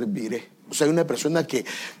serviré. O sea, hay una persona que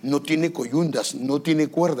no tiene coyundas, no tiene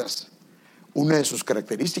cuerdas. Una de sus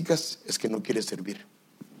características es que no quiere servir.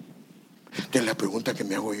 Entonces la pregunta que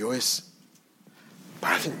me hago yo es,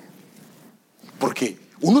 padre, porque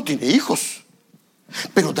uno tiene hijos,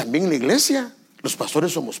 pero también en la iglesia los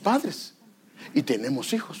pastores somos padres y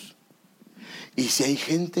tenemos hijos. Y si hay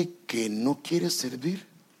gente que no quiere servir,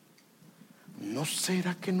 ¿no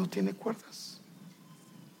será que no tiene cuerdas?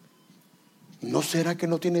 ¿No será que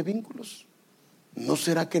no tiene vínculos? ¿No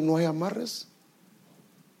será que no hay amarres?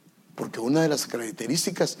 Porque una de las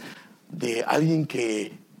características de alguien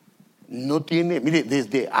que no tiene, mire,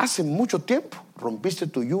 desde hace mucho tiempo rompiste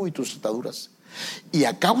tu yugo y tus ataduras, y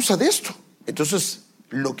a causa de esto, entonces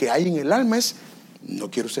lo que hay en el alma es, no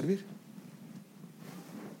quiero servir.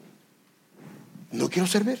 No quiero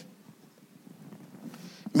servir.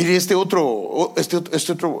 Mire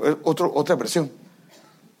otra versión.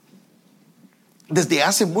 Desde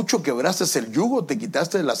hace mucho quebraste el yugo, te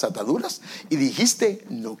quitaste las ataduras y dijiste,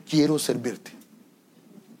 no quiero servirte.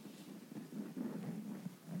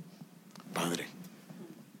 Padre,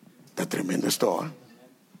 está tremendo esto, ¿eh?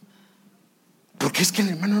 ¿Por qué es que el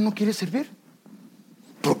hermano no quiere servir?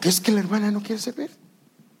 ¿Por qué es que la hermana no quiere servir?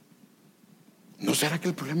 ¿No será que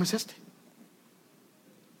el problema es este?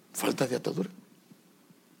 Falta de atadura.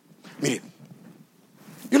 Mire,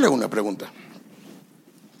 yo le hago una pregunta.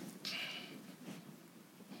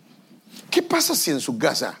 ¿Qué pasa si en su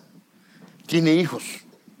casa tiene hijos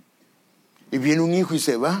y viene un hijo y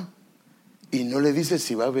se va y no le dice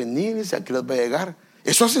si va a venir, si a qué hora va a llegar?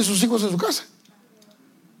 ¿Eso hacen sus hijos en su casa?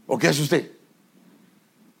 ¿O qué hace usted?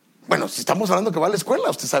 Bueno, si estamos hablando que va a la escuela,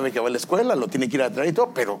 usted sabe que va a la escuela, lo tiene que ir a traer y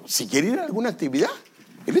todo, pero si quiere ir a alguna actividad,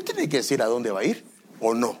 él le tiene que decir a dónde va a ir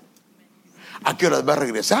o no. ¿A qué horas va a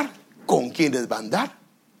regresar? ¿Con quiénes va a andar?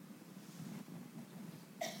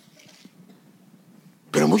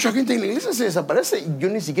 Pero mucha gente en la iglesia se desaparece y yo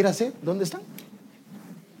ni siquiera sé dónde están.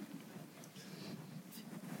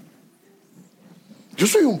 Yo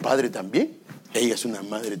soy un padre también, ella es una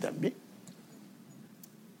madre también.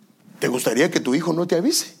 ¿Te gustaría que tu hijo no te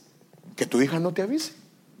avise? ¿Que tu hija no te avise?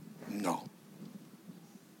 No.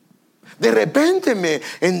 De repente me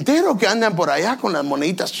entero que andan por allá con las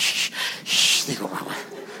moneditas. Digo,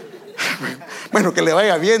 Bueno, que le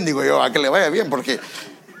vaya bien, digo yo, a que le vaya bien, porque...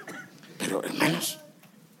 Pero hermanos,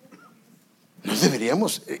 no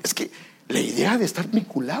deberíamos, es que la idea de estar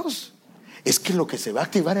vinculados es que lo que se va a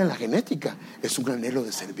activar en la genética es un anhelo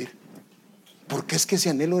de servir. Porque es que ese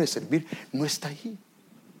anhelo de servir no está ahí.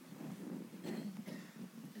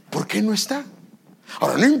 ¿Por qué no está?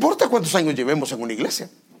 Ahora, no importa cuántos años llevemos en una iglesia,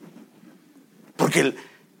 porque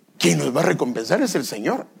quien nos va a recompensar es el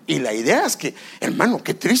Señor. Y la idea es que, hermano,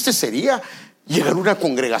 qué triste sería llegar a una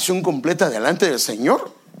congregación completa delante del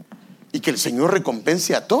Señor y que el Señor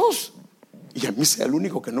recompense a todos y a mí sea el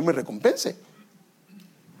único que no me recompense.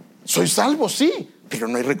 Soy salvo, sí, pero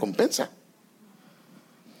no hay recompensa.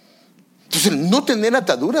 Entonces, no tener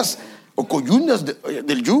ataduras o coyundas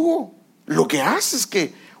del yugo, lo que hace es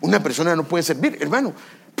que una persona no puede servir, hermano.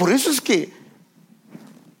 Por eso es que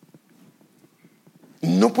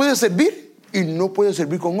no puede servir y no puede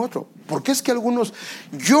servir con otro. Porque es que algunos,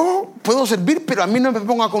 yo puedo servir, pero a mí no me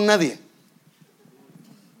ponga con nadie.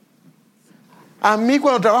 A mí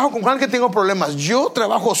cuando trabajo con alguien tengo problemas, yo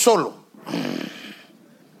trabajo solo.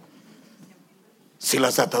 Si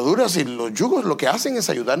las ataduras y los yugos lo que hacen es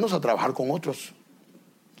ayudarnos a trabajar con otros.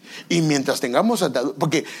 Y mientras tengamos ataduras,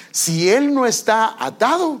 porque si él no está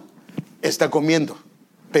atado, está comiendo.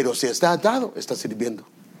 Pero si está atado, está sirviendo.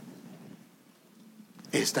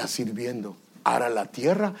 Está sirviendo. Ara la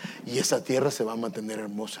tierra y esa tierra se va a mantener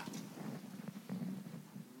hermosa.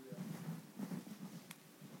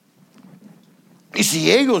 Y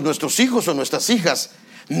si ellos, nuestros hijos o nuestras hijas,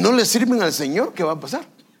 no le sirven al Señor, ¿qué va a pasar?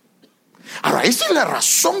 Ahora, esa es la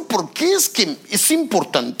razón por qué es que es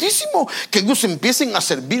importantísimo que ellos empiecen a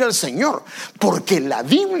servir al Señor. Porque la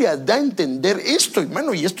Biblia da a entender esto,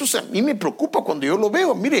 hermano, y esto a mí me preocupa cuando yo lo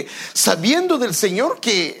veo. Mire, sabiendo del Señor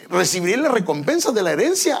que recibiré la recompensa de la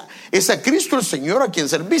herencia, es a Cristo el Señor a quien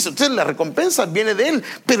servís. Entonces la recompensa viene de Él.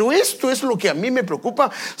 Pero esto es lo que a mí me preocupa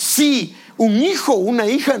si un hijo o una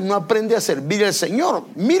hija no aprende a servir al Señor.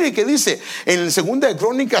 Mire que dice en 2 de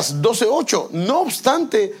Crónicas 12:8, no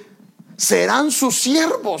obstante, serán sus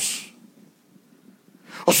siervos.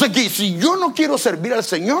 O sea que si yo no quiero servir al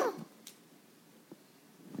Señor,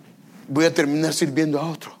 voy a terminar sirviendo a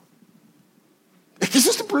otro. Es que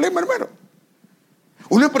ese es el problema, hermano.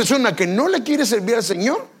 Una persona que no le quiere servir al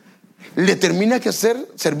Señor, le termina que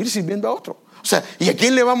servir sirviendo a otro. O sea, ¿y a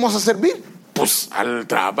quién le vamos a servir? Pues al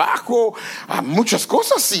trabajo, a muchas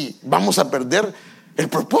cosas, y vamos a perder el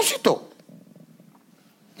propósito.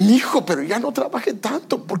 Mi hijo, pero ya no trabaje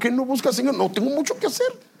tanto. ¿Por qué no busca al Señor? No, tengo mucho que hacer.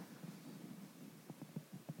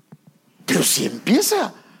 Pero si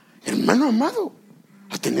empieza, hermano amado,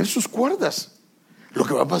 a tener sus cuerdas, lo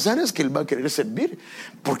que va a pasar es que él va a querer servir.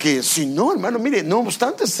 Porque si no, hermano, mire, no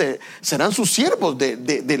obstante serán sus siervos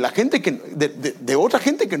de la gente de otra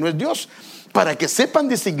gente que no es Dios, para que sepan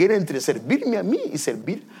distinguir entre servirme a mí y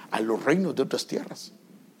servir a los reinos de otras tierras.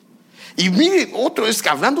 Y mire, otro es que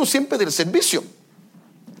hablando siempre del servicio.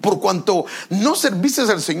 Por cuanto no serviste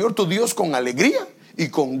al Señor tu Dios con alegría y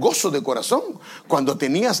con gozo de corazón, cuando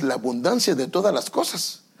tenías la abundancia de todas las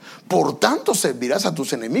cosas. Por tanto servirás a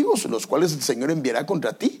tus enemigos, los cuales el Señor enviará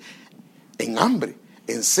contra ti en hambre,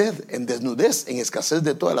 en sed, en desnudez, en escasez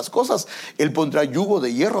de todas las cosas. Él pondrá yugo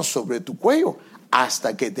de hierro sobre tu cuello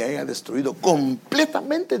hasta que te haya destruido.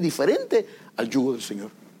 Completamente diferente al yugo del Señor.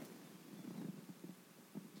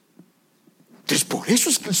 Entonces, por eso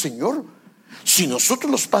es que el Señor, si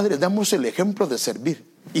nosotros los padres damos el ejemplo de servir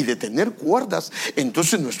y de tener cuerdas,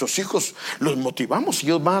 entonces nuestros hijos los motivamos y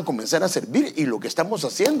ellos van a comenzar a servir. Y lo que estamos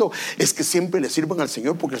haciendo es que siempre le sirvan al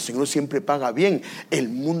Señor, porque el Señor siempre paga bien, el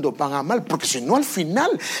mundo paga mal. Porque si no, al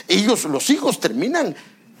final ellos, los hijos, terminan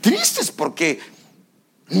tristes porque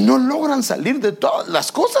no logran salir de todas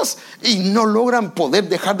las cosas y no logran poder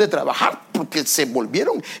dejar de trabajar porque se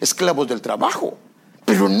volvieron esclavos del trabajo.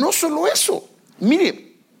 Pero no solo eso,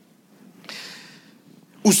 mire,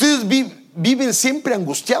 ustedes viven siempre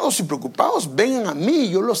angustiados y preocupados. Vengan a mí y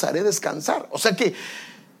yo los haré descansar. O sea que,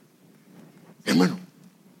 hermano,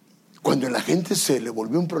 cuando a la gente se le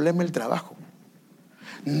volvió un problema el trabajo,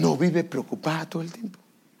 no vive preocupada todo el tiempo.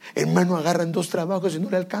 Hermano, agarran 2 trabajos y no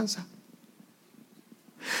le alcanza.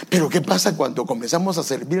 Pero ¿qué pasa cuando comenzamos a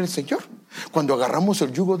servir al Señor? Cuando agarramos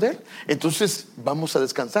el yugo de Él, entonces vamos a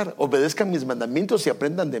descansar. Obedezcan mis mandamientos y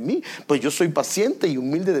aprendan de mí, pues yo soy paciente y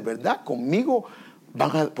humilde de verdad. Conmigo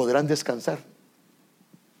podrán descansar.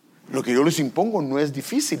 Lo que yo les impongo no es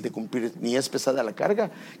difícil de cumplir, ni es pesada la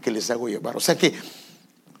carga que les hago llevar. O sea que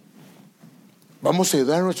vamos a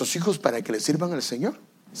ayudar a nuestros hijos para que les sirvan al Señor,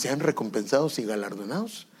 sean recompensados y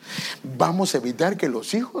galardonados. Vamos a evitar que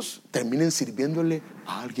los hijos terminen sirviéndole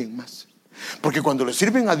a alguien más, porque cuando le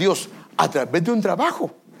sirven a Dios a través de un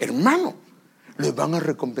trabajo, hermano, les van a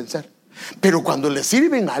recompensar. Pero cuando le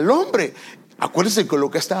sirven al hombre, acuérdense que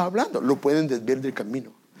lo que estaba hablando, lo pueden desviar del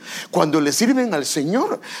camino. Cuando le sirven al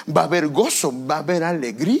Señor, va a haber gozo, va a haber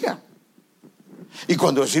alegría. Y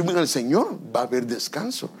cuando le sirven al Señor, va a haber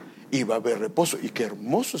descanso y va a haber reposo. Y qué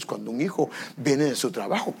hermoso es cuando un hijo viene de su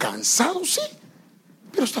trabajo, cansado, sí,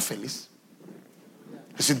 pero está feliz.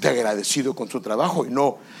 Se siente agradecido con su trabajo y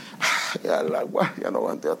no, ya no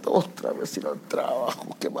aguanté otra vez ir al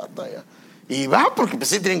trabajo, qué batalla. Y va, porque pues,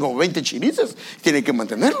 tienen como 20 chinices, tienen que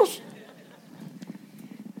mantenerlos.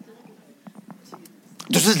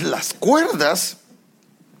 Entonces las cuerdas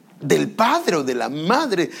del padre o de la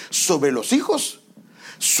madre sobre los hijos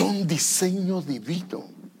son diseño divino,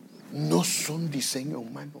 no son diseño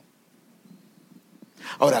humano.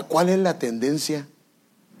 Ahora, ¿cuál es la tendencia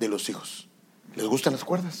de los hijos? ¿Les gustan las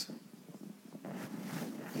cuerdas?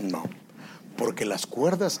 No, porque las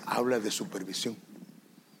cuerdas habla de supervisión.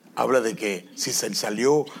 Habla de que si se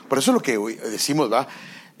salió, por eso es lo que decimos, ¿va?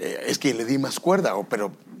 Es que le di más cuerda,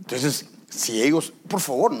 pero entonces si ellos, por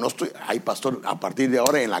favor, no estoy, ay pastor, a partir de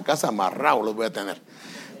ahora en la casa amarrado los voy a tener.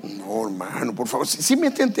 No, hermano, por favor, sí me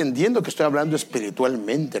está entendiendo que estoy hablando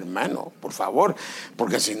espiritualmente, hermano, por favor,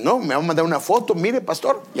 porque si no me va a mandar una foto, mire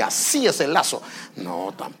pastor, y así es el lazo.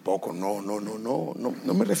 No, tampoco,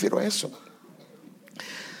 no me refiero a eso,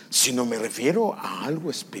 sino me refiero a algo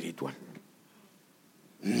espiritual.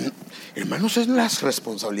 Hermanos, es la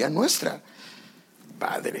responsabilidad nuestra.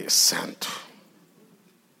 Padre Santo.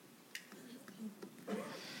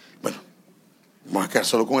 Bueno, vamos a quedar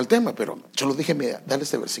solo con el tema, pero yo lo dije, dale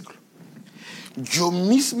este versículo. Yo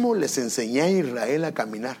mismo les enseñé a Israel a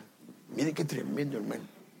caminar. Miren qué tremendo, hermano.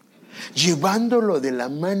 Llevándolo de la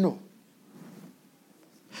mano.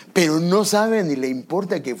 Pero no sabe ni le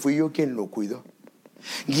importa que fui yo quien lo cuidó.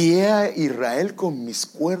 Guié a Israel con mis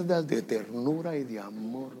cuerdas de ternura y de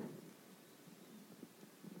amor.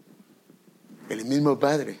 El mismo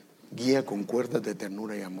Padre guía con cuerdas de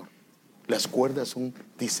ternura y amor. Las cuerdas son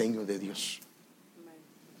diseño de Dios.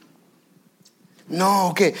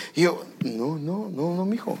 No, que yo, no,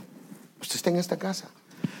 mijo. Usted está en esta casa.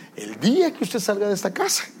 El día que usted salga de esta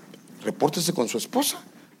casa, repórtese con su esposa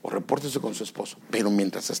o repórtese con su esposo. Pero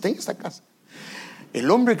mientras esté en esta casa, el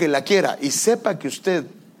hombre que la quiera y sepa que usted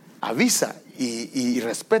avisa y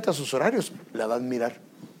respeta sus horarios, la va a admirar.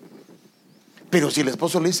 Pero si el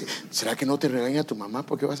esposo le dice, ¿será que no te regaña tu mamá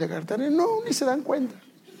porque vas a llegar tarde? No, ni se dan cuenta.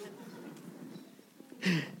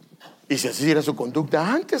 Y si así era su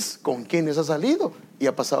conducta antes, ¿con quiénes ha salido y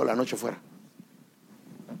ha pasado la noche fuera?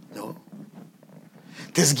 No.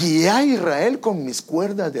 Entonces guié a Israel con mis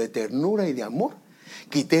cuerdas de ternura y de amor.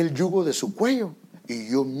 Quité el yugo de su cuello y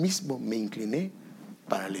yo mismo me incliné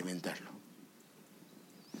para alimentarlo.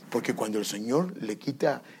 Porque cuando el Señor le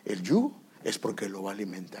quita el yugo, es porque lo va a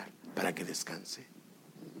alimentar para que descanse.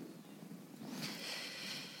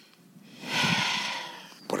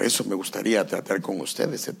 Por eso me gustaría tratar con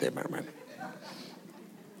usted ese tema, hermano.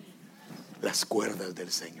 Las cuerdas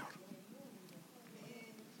del Señor.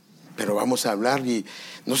 Pero vamos a hablar, y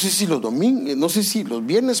no sé si los domingos, no sé si los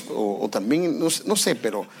viernes o también, no sé,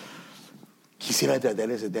 pero quisiera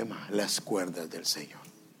tratar ese tema, las cuerdas del Señor.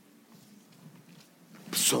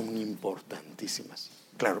 Son importantísimas.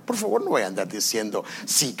 Claro, por favor, no voy a andar diciendo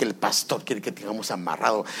sí que el pastor quiere que tengamos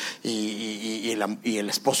amarrado y el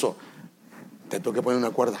esposo te tengo que poner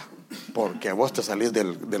una cuerda porque a vos te salís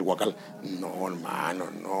del huacal. No,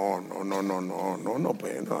 hermano,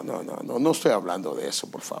 no estoy hablando de eso,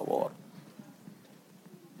 por favor.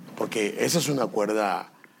 Porque esa es una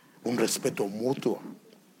cuerda, un respeto mutuo.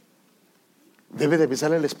 ¿Debe de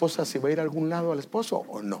avisarle a la esposa si va a ir a algún lado al esposo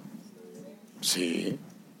o no? Sí.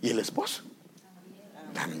 ¿Y el esposo?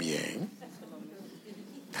 También.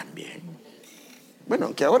 Bueno,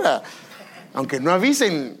 aunque ahora, aunque no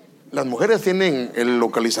avisen, las mujeres tienen el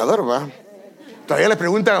localizador, ¿va? Todavía le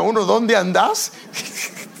preguntan a uno, ¿dónde andás?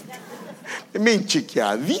 Me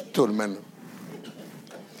chiquiadito, hermano.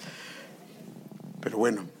 Pero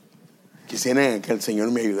bueno, quisiera que el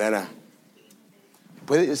Señor me ayudara.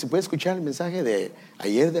 Si puede escuchar el mensaje de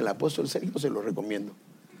ayer del apóstol Sergio, se lo recomiendo.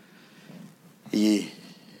 Y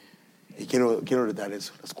quiero retar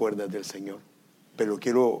eso, las cuerdas del Señor. Pero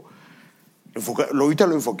quiero enfocar, ahorita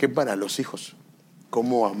lo enfoqué para los hijos,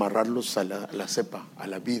 cómo amarrarlos a la cepa, a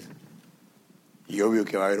la vid. Y obvio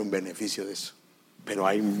que va a haber un beneficio de eso, pero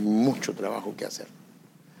hay mucho trabajo que hacer.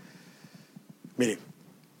 Mire,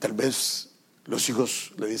 tal vez los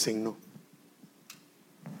hijos le dicen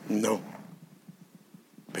no,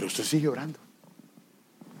 pero usted sigue orando.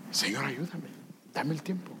 Señor, ayúdame, dame el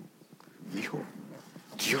tiempo. Mi hijo,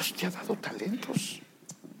 Dios te ha dado talentos,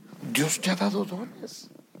 Dios te ha dado dones.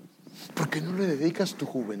 ¿Por qué no le dedicas tu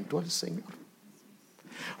juventud al Señor?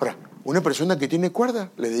 Ahora, una persona que tiene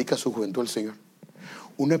cuerda le dedica su juventud al Señor.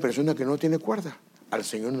 Una persona que no tiene cuerda, al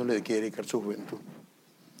Señor no le quiere dedicar su juventud.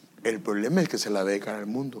 El problema es que se la dedica al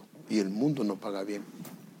mundo y el mundo no paga bien.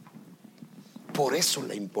 Por eso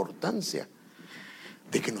la importancia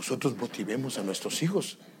de que nosotros motivemos a nuestros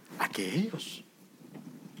hijos a que ellos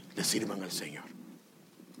le sirvan al Señor.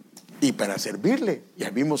 Y para servirle, ya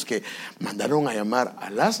vimos que mandaron a llamar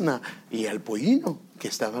al asna y al pollino, que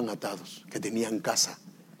estaban atados, que tenían casa,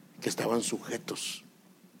 que estaban sujetos,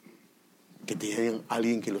 que tenían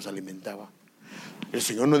alguien que los alimentaba. El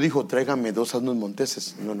Señor no dijo, tráiganme 2 asnos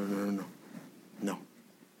monteses. No.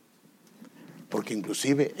 Porque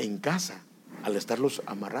inclusive en casa, al estarlos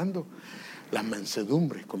amarrando, la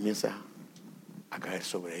mansedumbre comienza a caer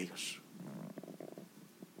sobre ellos.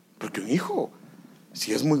 Porque un hijo,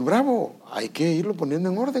 si es muy bravo, hay que irlo poniendo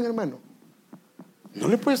en orden, hermano. No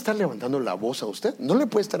le puede estar levantando la voz a usted, no le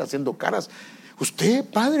puede estar haciendo caras. Usted,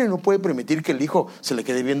 padre, no puede permitir que el hijo se le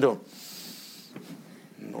quede viendo.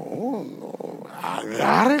 No,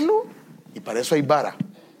 agárrelo. Y para eso hay vara,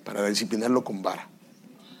 para disciplinarlo con vara.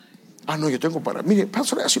 No, yo tengo para, mire,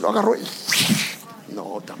 pásale, así lo agarró.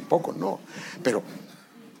 No, tampoco, no. Pero,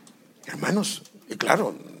 hermanos, y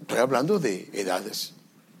claro, estoy hablando de edades.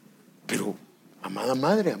 Pero, amada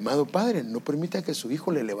madre, amado padre, no permita que su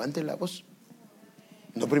hijo le levante la voz.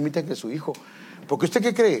 No permita que su hijo, porque usted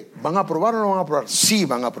 ¿qué cree? ¿Van a aprobar o no van a aprobar? Sí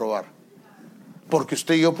van a aprobar, porque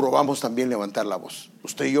usted y yo probamos también levantar la voz.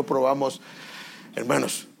 Usted y yo probamos,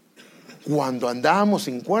 hermanos, cuando andábamos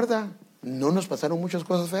sin cuerda, no nos pasaron muchas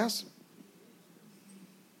cosas feas,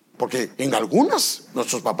 porque en algunas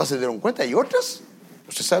nuestros papás se dieron cuenta y otras,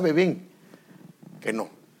 usted sabe bien que no.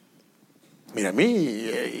 Mira, a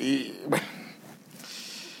mí, bueno,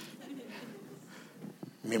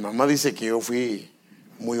 mi mamá dice que yo fui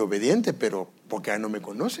muy obediente, pero porque ella no me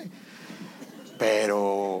conoce.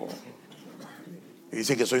 Pero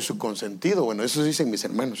dice que soy su consentido. Bueno, eso dicen mis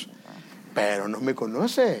hermanos. Pero no me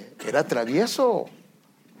conoce. Era travieso,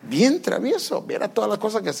 bien travieso. Viera todas las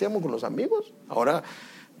cosas que hacíamos con los amigos. Ahora,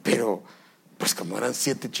 pero pues como eran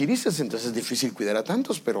 7 chirices, entonces es difícil cuidar a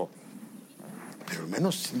tantos. Pero al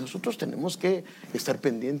menos nosotros tenemos que estar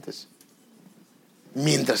pendientes.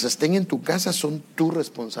 Mientras estén en tu casa son tu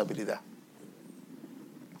responsabilidad.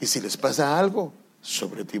 Y si les pasa algo,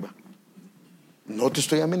 sobre ti va. No te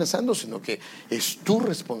estoy amenazando, sino que es tu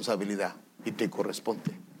responsabilidad y te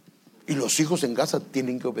corresponde. Y los hijos en casa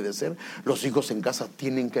tienen que obedecer. Los hijos en casa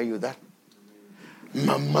tienen que ayudar.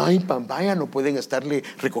 Mamá y papá ya no pueden estarle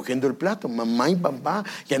recogiendo el plato. Mamá y papá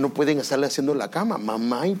ya no pueden estarle haciendo la cama.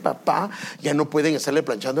 Mamá y papá ya no pueden estarle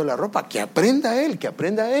planchando la ropa. Que aprenda él, que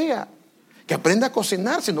aprenda ella, que aprenda a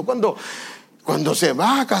cocinar. Sino cuando se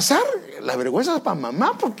va a casar, la vergüenza es para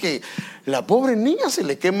mamá, porque la pobre niña se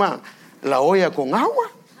le quema la olla con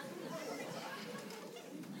agua.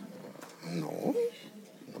 No,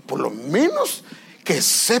 por lo menos que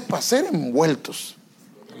sepa hacer envueltos.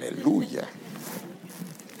 Aleluya.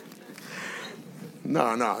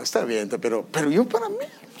 No, está bien, pero yo para mí,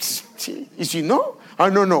 sí. Y si no,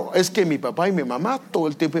 no, es que mi papá y mi mamá todo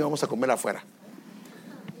el tiempo íbamos a comer afuera.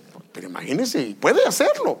 Pero imagínense, puede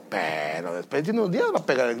hacerlo, pero después de unos días va a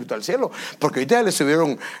pegar el grito al cielo, porque ahorita ya le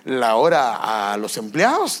subieron la hora a los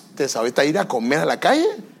empleados. Entonces ahorita ir a comer a la calle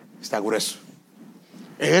está grueso.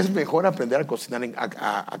 Es mejor aprender a cocinar,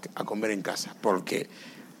 a comer en casa, porque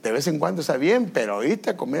de vez en cuando está bien, pero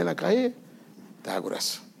ahorita comer en la calle está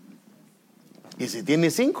grueso. Y si tiene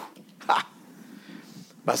 5,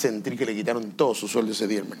 va a sentir que le quitaron todo su sueldo ese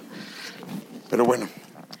día, hermano. Pero bueno,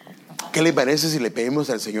 ¿qué le parece si le pedimos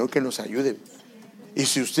al Señor que nos ayude? Y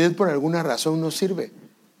si usted por alguna razón no sirve,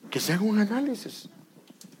 que se haga un análisis.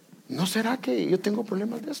 ¿No será que yo tengo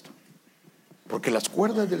problemas de esto? Porque las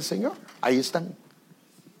cuerdas del Señor, ahí están.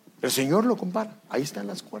 El Señor lo compara, ahí están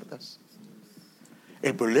las cuerdas.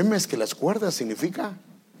 El problema es que las cuerdas significa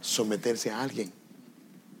someterse a alguien.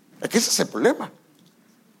 Ese es el problema.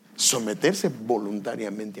 Someterse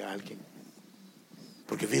voluntariamente a alguien.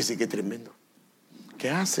 Porque fíjese qué tremendo.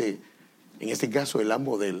 ¿Qué hace en este caso el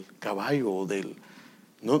amo del caballo o del...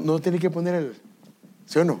 No tiene que poner el...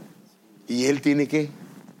 ¿Sí o no? Y él tiene que...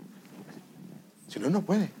 Si no, no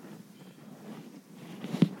puede.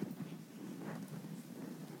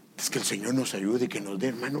 Es que el Señor nos ayude, que nos dé,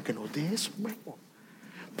 hermano, que nos dé eso, hermano.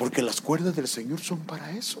 Porque las cuerdas del Señor son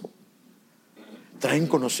para eso. Traen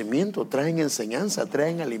conocimiento, traen enseñanza,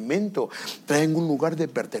 traen alimento, traen un lugar de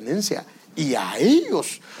pertenencia. Y a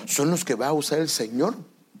ellos son los que va a usar el Señor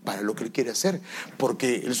para lo que Él quiere hacer.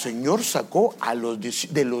 Porque el Señor sacó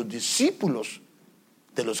de los discípulos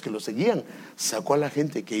de los que lo seguían, sacó a la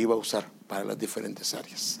gente que iba a usar para las diferentes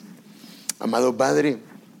áreas. Amado Padre,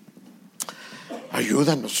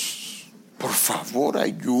 ayúdanos, por favor,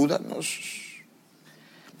 ayúdanos.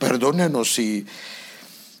 Perdónanos si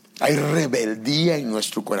hay rebeldía en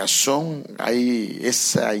nuestro corazón, hay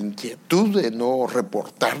esa inquietud de no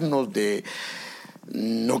reportarnos, de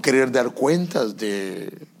no querer dar cuentas,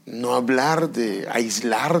 de no hablar, de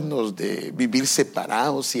aislarnos, de vivir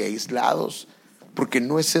separados y aislados, porque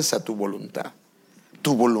no es esa tu voluntad.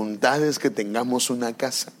 Tu voluntad es que tengamos una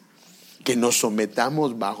casa, que nos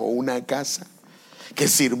sometamos bajo una casa, que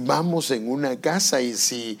sirvamos en una casa. Y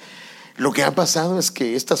si lo que ha pasado es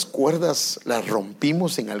que estas cuerdas las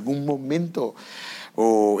rompimos en algún momento,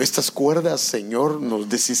 o estas cuerdas, Señor, nos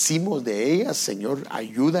deshicimos de ellas, Señor,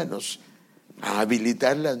 ayúdanos a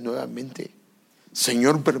habilitarlas nuevamente.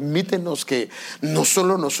 Señor, permítenos que no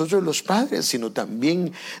solo nosotros los padres, sino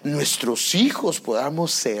también nuestros hijos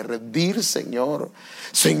podamos servir, Señor.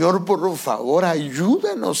 Señor, por favor,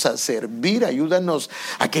 ayúdanos a servir, ayúdanos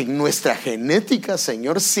a que en nuestra genética,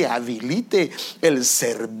 Señor, se habilite el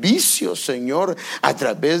servicio, Señor, a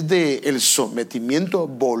través del sometimiento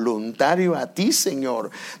voluntario a ti,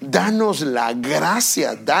 Señor. Danos la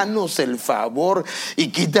gracia, danos el favor y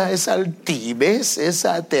quita esa altivez,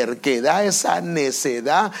 esa terquedad, esa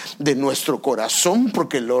necedad de nuestro corazón,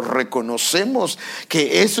 porque lo reconocemos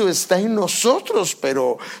que eso está en nosotros.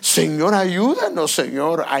 Pero Señor, ayúdanos, Señor,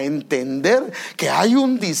 a entender que hay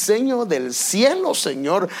un diseño del cielo,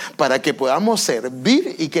 Señor, para que podamos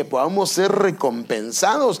servir y que podamos ser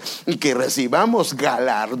recompensados y que recibamos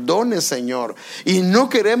galardones, Señor. Y no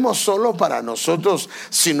queremos solo para nosotros,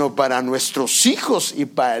 sino para nuestros hijos y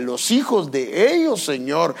para los hijos de ellos,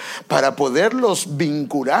 Señor, para poderlos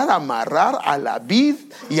vincular, amarrar a la vid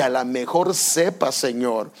y a la mejor cepa,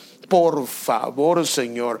 Señor. Por favor,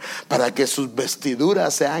 Señor, para que sus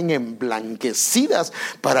vestiduras sean emblanquecidas,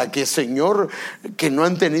 para que, Señor, que no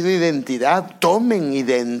han tenido identidad, tomen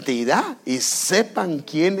identidad y sepan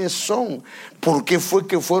quiénes son, por qué fue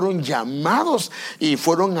que fueron llamados y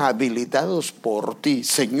fueron habilitados por ti.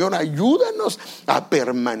 Señor, ayúdanos a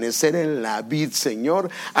permanecer en la vid, Señor,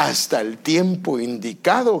 hasta el tiempo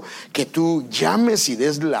indicado, que tú llames y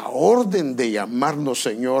des la orden de llamarnos,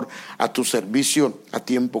 Señor, a tu servicio a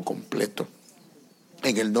tiempo completo.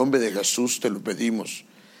 En el nombre de Jesús te lo pedimos.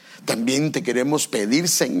 También te queremos pedir,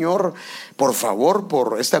 Señor, por favor,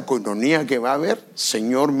 por esta coinonía que va a haber.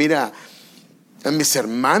 Señor, mira a mis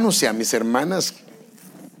hermanos y a mis hermanas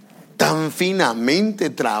tan finamente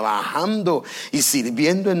trabajando y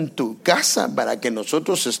sirviendo en tu casa para que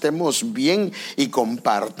nosotros estemos bien y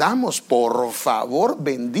compartamos. Por favor,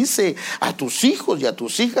 bendice a tus hijos y a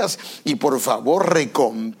tus hijas y por favor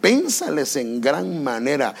recompénsales en gran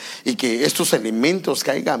manera, y que estos alimentos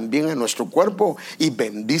caigan bien a nuestro cuerpo y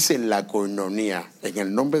bendice la coinonía. En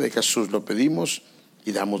el nombre de Jesús lo pedimos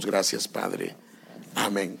y damos gracias, Padre.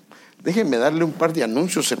 Amén. Déjenme darle un par de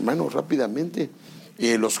anuncios, hermanos, rápidamente.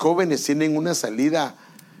 Los jóvenes tienen una servicio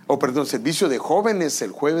de jóvenes el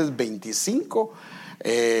jueves 25.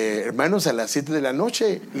 Hermanos, a las 7 de la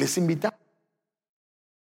noche les invitamos.